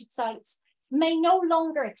spaces, heritage sites, may no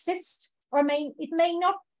longer exist, or it may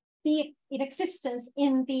not be in existence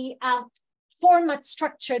in the format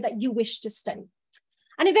structure that you wish to study.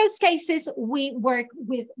 And in those cases, we work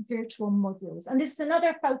with virtual modules. And this is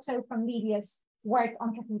another photo from Lydia's work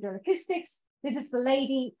on cathedral acoustics. This is the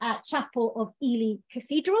Lady Chapel of Ely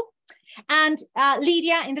Cathedral. And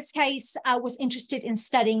Lydia, in this case, was interested in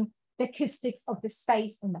studying the acoustics of the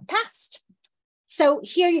space in the past. So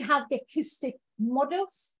here you have the acoustic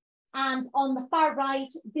models. And on the far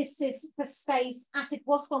right, this is the space as it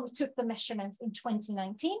was when we took the measurements in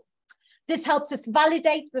 2019. This helps us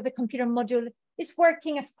validate that the computer module is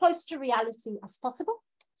working as close to reality as possible.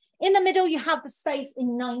 In the middle, you have the space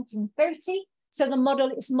in 1930. So the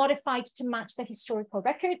model is modified to match the historical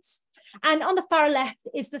records. And on the far left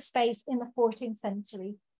is the space in the 14th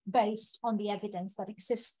century based on the evidence that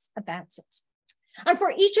exists about it. And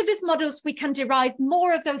for each of these models, we can derive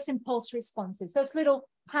more of those impulse responses, those little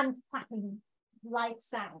hand clapping like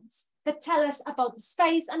sounds that tell us about the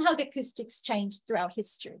space and how the acoustics changed throughout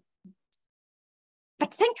history.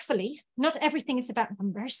 But thankfully, not everything is about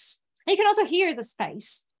numbers. And you can also hear the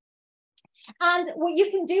space. And what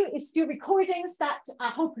you can do is do recordings that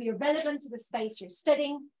are hopefully relevant to the space you're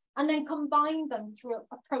studying, and then combine them through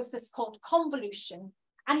a process called convolution,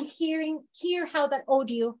 and hear how that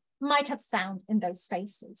audio might have sound in those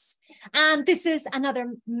spaces. And this is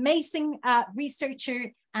another amazing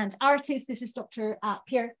researcher and artist. This is Dr.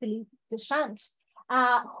 Pierre-Philippe Deschamps,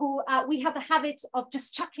 who we have a habit of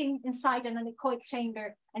just chucking inside an anechoic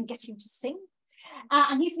chamber and getting to sing.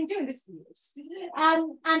 And he's been doing this for years.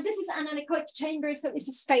 And this is an anechoic chamber, so it's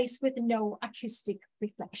a space with no acoustic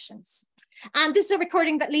reflections. And this is a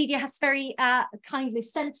recording that Lydia has very kindly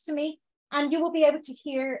sent to me. And you will be able to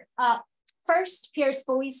hear first Pierre's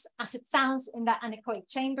voice as it sounds in that anechoic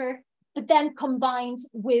chamber, but then combined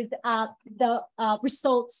with the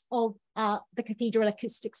results of the Cathedral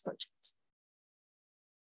Acoustics project.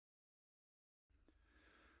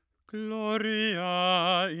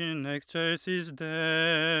 Gloria in excelsis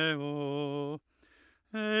Deo,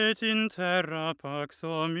 et in terra pax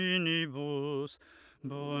hominibus,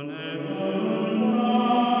 bone voluntatis,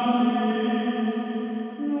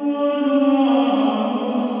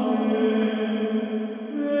 lodamus Deo,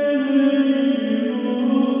 benedicimus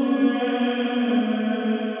Deo,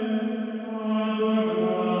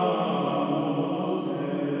 adoramus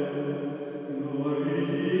Deo,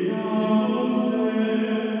 glorificamus Deo, gratias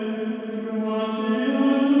gaudimus Dei.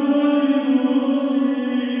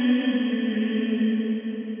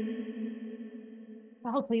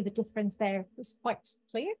 Hopefully the difference there is quite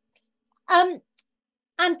clear. And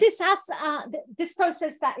this has this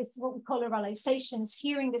process that is what we call oralizations,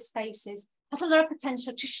 hearing the spaces, has a lot of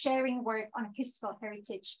potential to sharing work on acoustical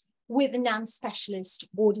heritage with non-specialist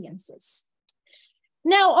audiences.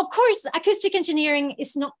 Now, of course, acoustic engineering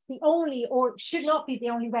is not the only, or should not be the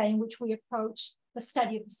only way in which we approach the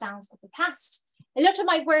study of the sounds of the past. A lot of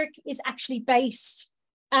my work is actually based,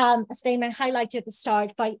 as Damon highlighted at the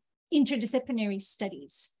start, by interdisciplinary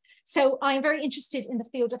studies. So I'm very interested in the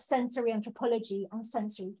field of sensory anthropology and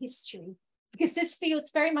sensory history, because this field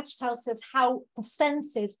very much tells us how the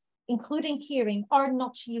senses, including hearing, are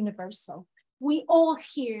not universal. We all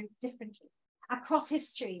hear differently across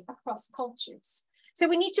history, across cultures. So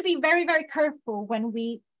we need to be very, very careful when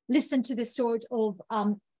we listen to this sort of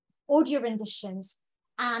audio renditions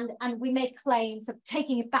and we make claims of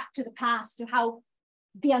taking it back to the past, to how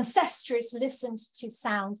the ancestors listened to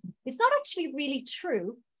sound. It's not actually really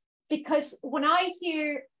true, because when I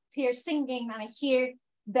hear singing and I hear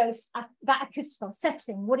that acoustical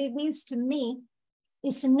setting, what it means to me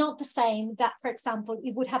is not the same that, for example,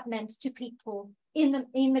 it would have meant to people in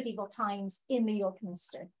medieval times in the York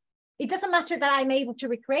Minster. It doesn't matter that I'm able to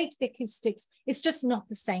recreate the acoustics, it's just not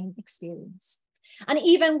the same experience. And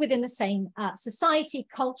even within the same society,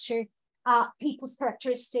 culture, people's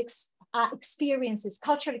characteristics, experiences,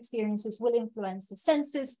 cultural experiences will influence the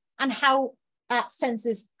senses and how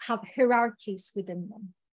senses have hierarchies within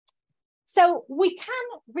them. So we can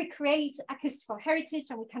recreate acoustical heritage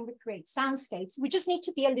and we can recreate soundscapes. We just need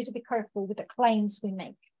to be a little bit careful with the claims we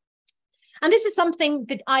make. And this is something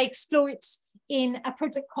that I explored in a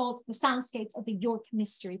project called The Soundscapes of the York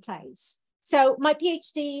Mystery Plays. So my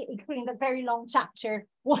PhD, including the very long chapter,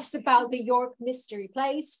 was about the York Mystery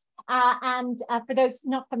Plays. For those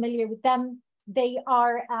not familiar with them, they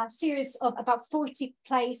are a series of about 40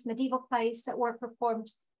 plays, medieval plays, that were performed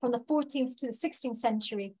from the 14th to the 16th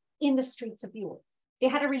century in the streets of York. They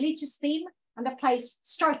had a religious theme, and the plays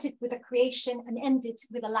started with a creation and ended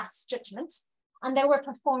with a last judgment. And they were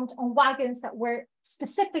performed on wagons that were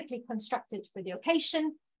specifically constructed for the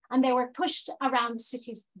occasion, and they were pushed around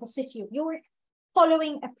the city of York,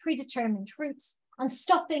 following a predetermined route and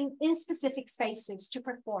stopping in specific spaces to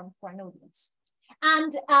perform for an audience.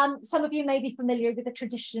 And some of you may be familiar with the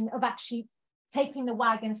tradition of actually taking the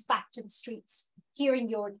wagons back to the streets here in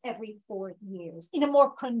York every 4 years in a more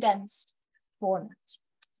condensed format.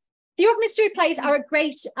 The York Mystery Plays are a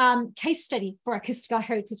great case study for acoustical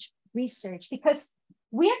heritage research, because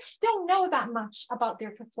we actually don't know that much about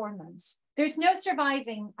their performance. There's no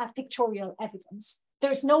surviving pictorial evidence.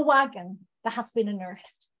 There's no wagon that has been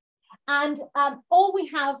unearthed. And all we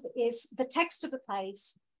have is the text of the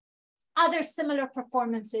plays, other similar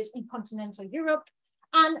performances in continental Europe,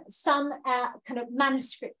 and some kind of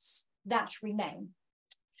manuscripts that remain.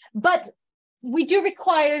 But we do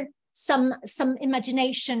require some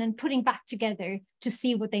imagination and putting back together to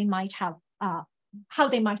see what they might have, how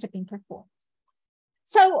they might have been performed.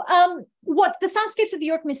 So what the Soundscapes of the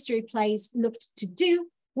York Mystery Plays looked to do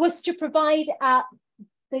was to provide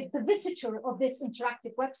the visitor of this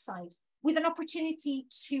interactive website with an opportunity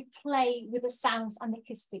to play with the sounds and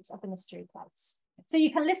acoustics of the mystery plays. So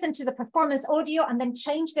you can listen to the performance audio and then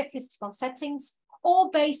change the acoustical settings,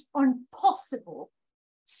 all based on possible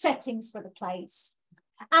settings for the plays.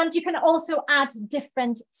 And you can also add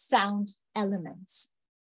different sound elements.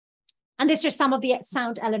 And these are some of the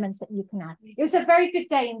sound elements that you can add. It was a very good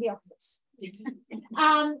day in the office.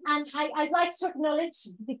 And I'd like to acknowledge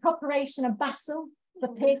the cooperation of Basil, the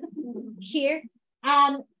pig, here.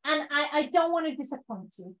 And I don't want to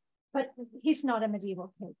disappoint you, but he's not a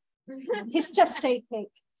medieval pig. He's just a pig.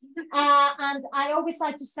 And I always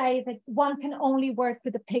like to say that one can only work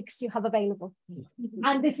with the pigs you have available.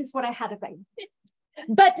 And this is what I had available.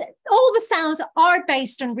 But all the sounds are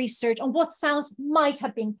based on research on what sounds might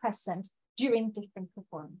have been present during different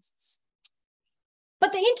performances.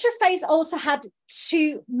 But the interface also had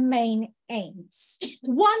two main aims.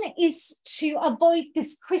 One is to avoid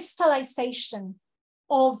this crystallization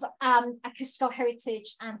of acoustical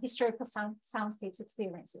heritage and historical soundscapes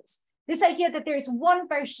experiences. This idea that there is one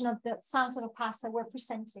version of the sounds of the past that we're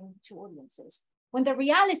presenting to audiences, when the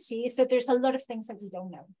reality is that there's a lot of things that we don't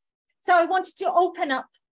know. So I wanted to open up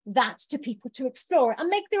that to people to explore and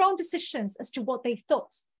make their own decisions as to what they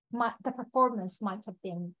thought the performance might have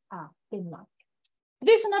been like.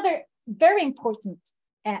 There's another very important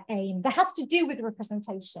aim that has to do with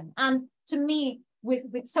representation, and to me,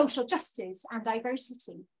 with social justice and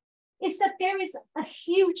diversity, is that there is a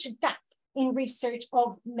huge gap in research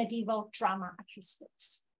of medieval drama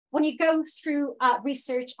acoustics. When you go through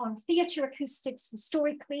research on theatre acoustics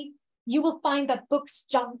historically, you will find that books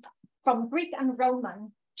jump from Greek and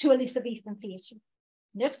Roman to Elizabethan theatre.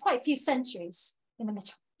 There's quite a few centuries in the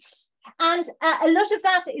middle. And a lot of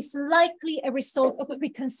that is likely a result of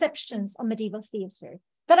preconceptions on medieval theatre.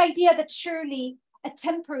 That idea that surely a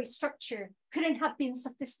temporary structure couldn't have been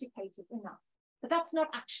sophisticated enough. But that's not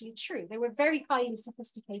actually true. They were very highly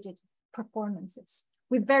sophisticated performances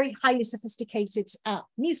with very highly sophisticated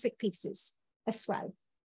music pieces as well.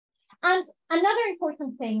 And another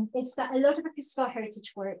important thing is that a lot of acoustical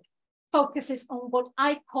heritage work focuses on what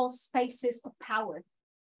I call spaces of power.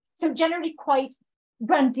 So generally quite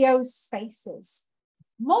grandiose spaces,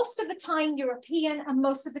 most of the time European and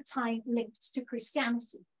most of the time linked to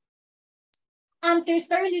Christianity. And there's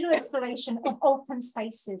very little exploration of open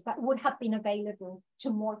spaces that would have been available to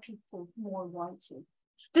more people more widely.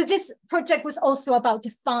 But this project was also about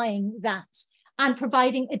defying that and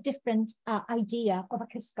providing a different idea of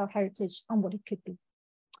acoustical heritage and what it could be.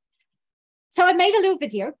 So I made a little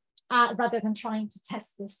video rather than trying to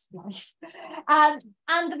test this live. And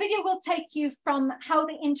the video will take you from how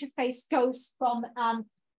the interface goes from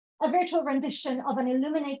a virtual rendition of an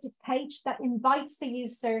illuminated page that invites the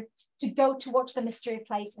user to go to watch the mystery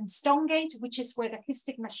plays in Stonegate, which is where the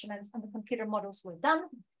acoustic measurements and the computer models were done.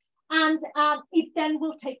 And it then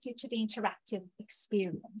will take you to the interactive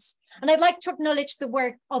experience. And I'd like to acknowledge the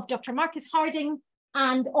work of Dr. Marcus Harding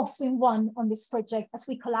and Austin One on this project as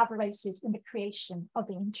we collaborated in the creation of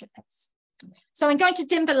the interface. So I'm going to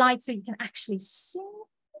dim the light so you can actually see.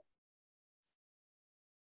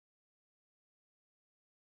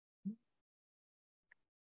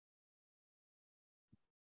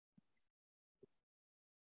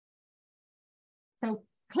 So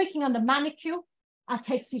clicking on the manicule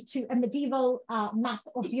takes you to a medieval map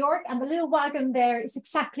of York, and the little wagon there is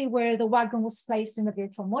exactly where the wagon was placed in the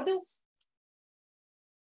virtual models.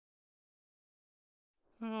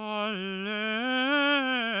 Alleluia.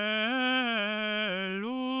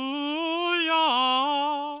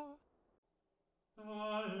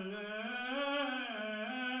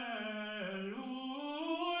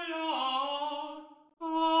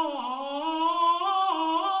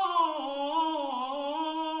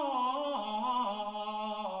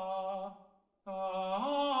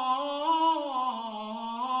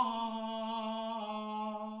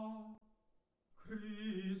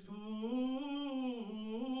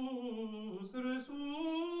 Christus resurgens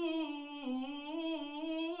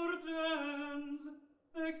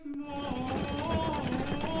ex mortuis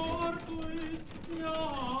iam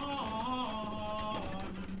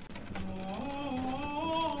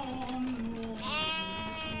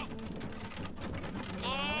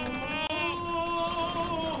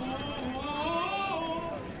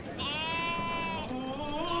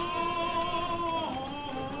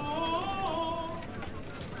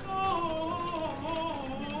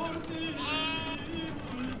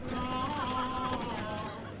non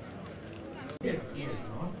Here,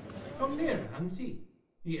 Lord. Come near and see.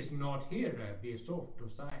 He is not here, be soft to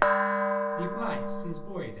say. The place is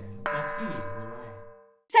void, but he in the way.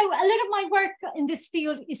 So a lot of my work in this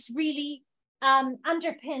field is really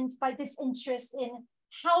underpinned by this interest in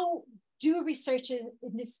how do researchers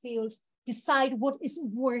in this field decide what is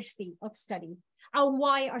worthy of study, and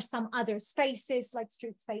why are some other spaces like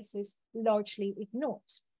street spaces largely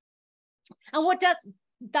ignored, and what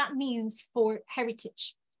that means for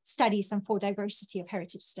heritage studies and for diversity of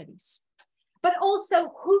heritage studies. But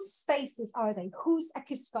also, whose spaces are they? Whose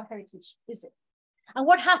acoustical heritage is it? And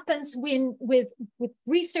what happens when with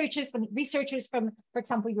researchers from, for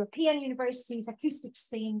example, European universities, acoustics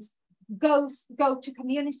teams, go to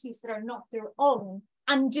communities that are not their own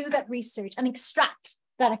and do that research and extract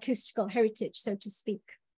that acoustical heritage, so to speak?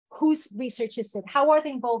 Whose research is it? How are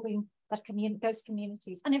they involving that those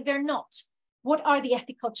communities? And if they're not, what are the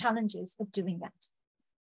ethical challenges of doing that?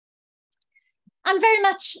 And very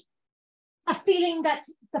much a feeling that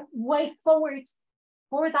the way forward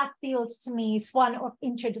for that field to me is one of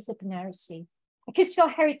interdisciplinarity. Acoustical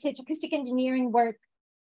heritage, acoustic engineering work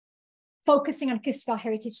focusing on acoustical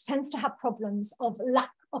heritage tends to have problems of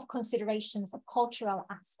lack of considerations of cultural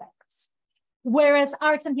aspects, whereas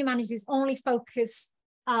arts and humanities only focus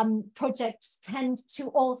projects tend to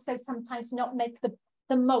also sometimes not make the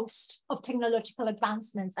most of technological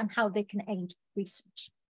advancements and how they can aid research.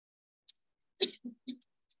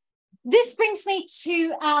 This brings me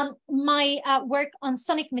to my work on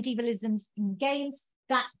sonic medievalisms in games.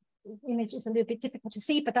 That image is a little bit difficult to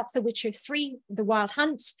see, but that's The Witcher 3, The Wild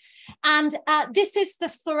Hunt. And this is the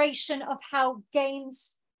exploration of how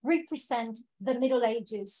games represent the Middle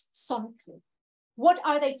Ages sonically. What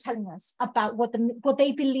are they telling us about what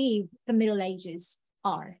they believe the Middle Ages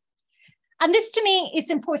are? And this, to me, is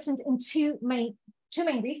important in two main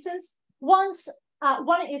reasons. One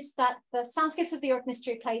is that the Soundscapes of the York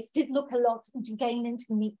Mystery Plays did look a lot into gaming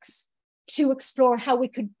techniques to explore how we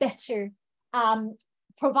could better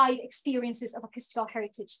provide experiences of acoustical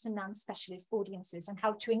heritage to non-specialist audiences and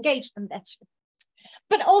how to engage them better.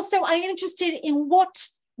 But also I'm interested in what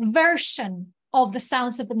version of the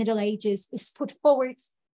sounds of the Middle Ages is put forward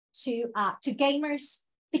to gamers,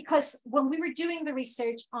 because when we were doing the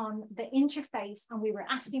research on the interface and we were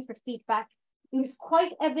asking for feedback, it was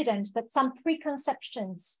quite evident that some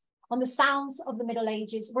preconceptions on the sounds of the Middle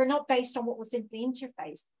Ages were not based on what was in the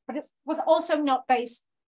interface, but it was also not based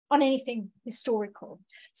on anything historical.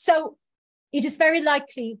 So it is very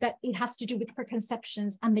likely that it has to do with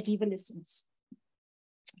preconceptions and medievalisms.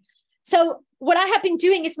 So what I have been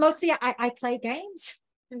doing is mostly I play games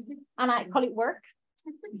and I call it work.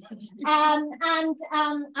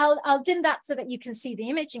 I'll dim that so that you can see the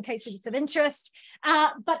image in case it's of interest.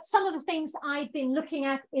 But some of the things I've been looking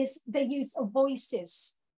at is the use of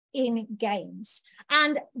voices in games.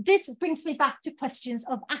 And this brings me back to questions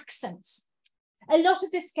of accents. A lot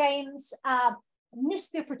of these games miss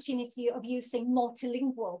the opportunity of using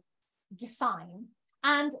multilingual design,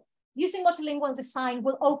 and using multilingual design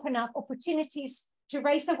will open up opportunities to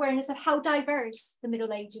raise awareness of how diverse the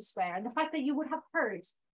Middle Ages were, and the fact that you would have heard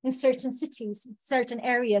in certain cities, certain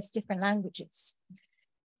areas, different languages.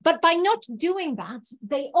 But by not doing that,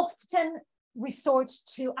 they often resort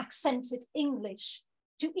to accented English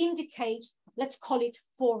to indicate, let's call it,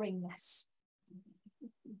 foreignness.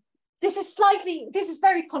 This is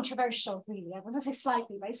very controversial, really. I want to say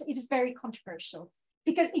slightly, but it is very controversial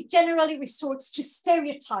because it generally resorts to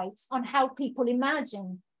stereotypes on how people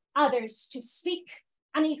imagine others to speak,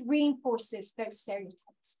 and it reinforces those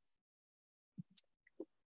stereotypes.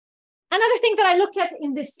 Another thing that I look at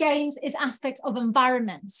in these games is aspects of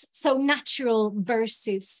environments, so natural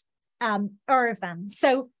versus urban.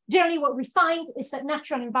 So generally what we find is that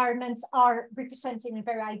natural environments are represented in a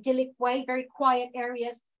very idyllic way, very quiet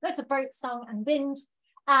areas, lots of birdsong and wind,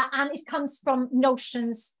 and it comes from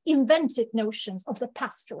notions, invented notions of the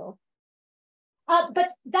pastoral. But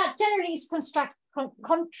that generally is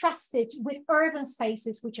contrasted with urban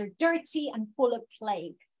spaces which are dirty and full of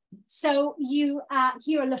plague. So you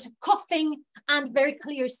hear a lot of coughing and very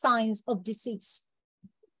clear signs of disease.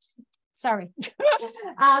 Sorry,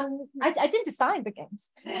 I didn't design the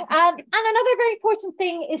games. And another very important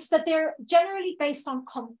thing is that they're generally based on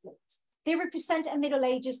conflict. They represent a Middle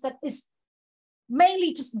Ages that is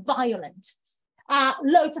mainly just violent,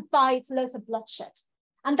 loads of fights, loads of bloodshed.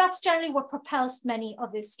 And that's generally what propels many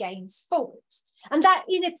of these games forward. And that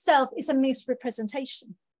in itself is a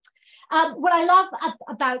misrepresentation. What I love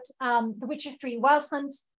about The Witcher 3 Wild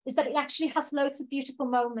Hunt is that it actually has loads of beautiful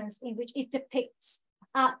moments in which it depicts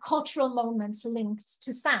cultural moments linked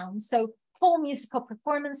to sound. So full musical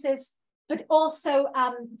performances, but also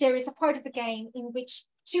there is a part of the game in which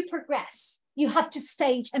to progress, you have to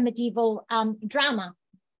stage a medieval drama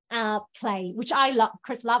play, which I love, of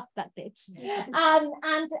course, love that bit.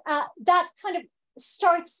 That kind of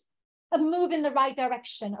starts a move in the right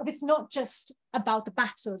direction of it's not just about the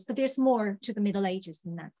battles, but there's more to the Middle Ages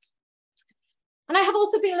than that. And I have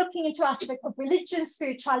also been looking into aspects of religion,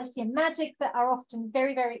 spirituality, and magic that are often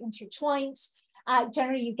very, very intertwined.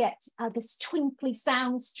 Generally, you get this twinkly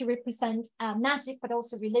sounds to represent magic, but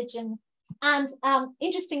also religion. And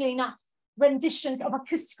interestingly enough, renditions of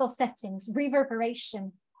acoustical settings,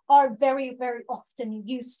 reverberation, are very, very often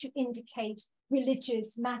used to indicate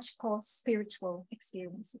religious, magical, spiritual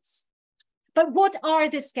experiences. But what are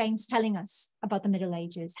these games telling us about the Middle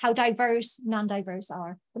Ages? How diverse, non-diverse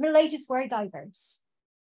are? The Middle Ages were diverse,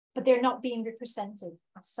 but they're not being represented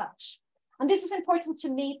as such. And this is important to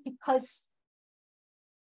me because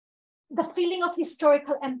the feeling of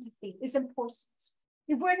historical empathy is important.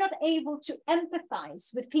 If we're not able to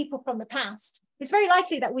empathize with people from the past, it's very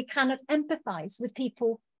likely that we cannot empathize with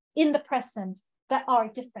people in the present that are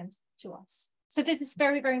different to us. So this is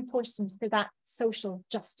very, very important for that social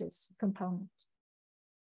justice component.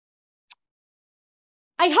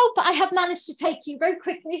 I hope I have managed to take you very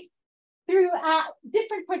quickly through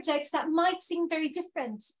different projects that might seem very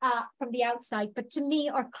different from the outside, but to me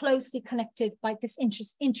are closely connected by this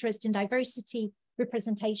interest in diversity,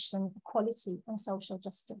 representation, equality, and social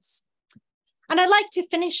justice. And I'd like to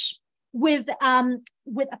finish with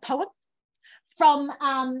a poem from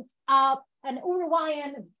an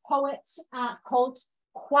Uruguayan poet called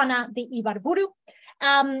Juana de Ibarburu.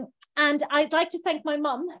 And I'd like to thank my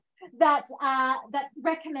mum that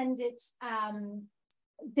recommended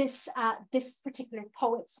this particular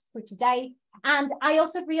poet for today. And I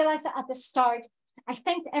also realized that at the start, I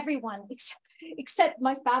thanked everyone except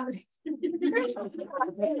my family and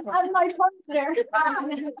my partner.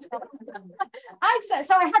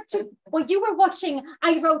 So I had to, while you were watching,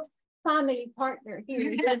 I wrote family partner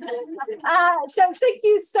here. So thank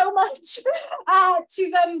you so much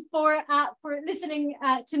to them for listening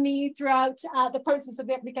to me throughout the process of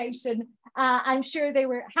the application. I'm sure they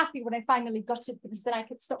were happy when I finally got it, because then I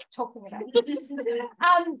could stop talking about it.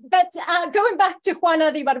 But going back to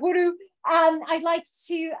Juana de Ibarburu, I'd like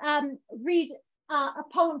to read a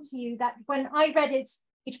poem to you that when I read it,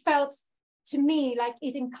 it felt to me like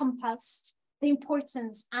it encompassed the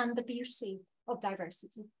importance and the beauty of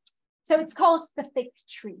diversity. So it's called The Fig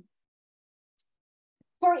Tree.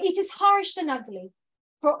 For it is harsh and ugly,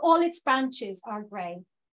 for all its branches are grey.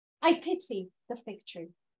 I pity the fig tree.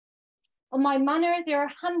 On my manor there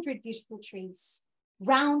are 100 beautiful trees,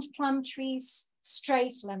 round plum trees,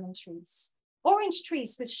 straight lemon trees, orange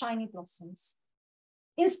trees with shiny blossoms.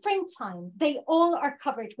 In springtime, they all are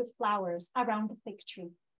covered with flowers around the fig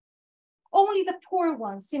tree. Only the poor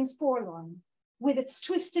one seems forlorn, with its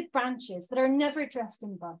twisted branches that are never dressed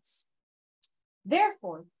in buds.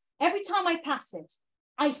 Therefore, every time I pass it,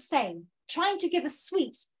 I say, trying to give a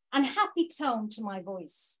sweet and happy tone to my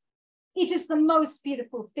voice, it is the most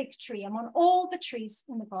beautiful fig tree among all the trees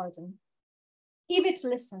in the garden. If it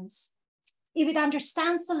listens, if it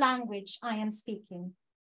understands the language I am speaking,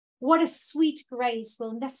 what a sweet grace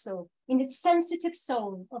will nestle in its sensitive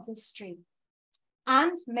soul of this tree.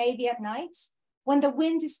 And maybe at night, when the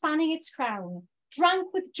wind is fanning its crown,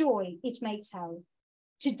 drunk with joy, it may tell,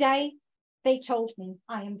 today they told me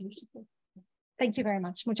I am beautiful. Thank you very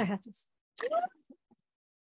much. Muchas gracias.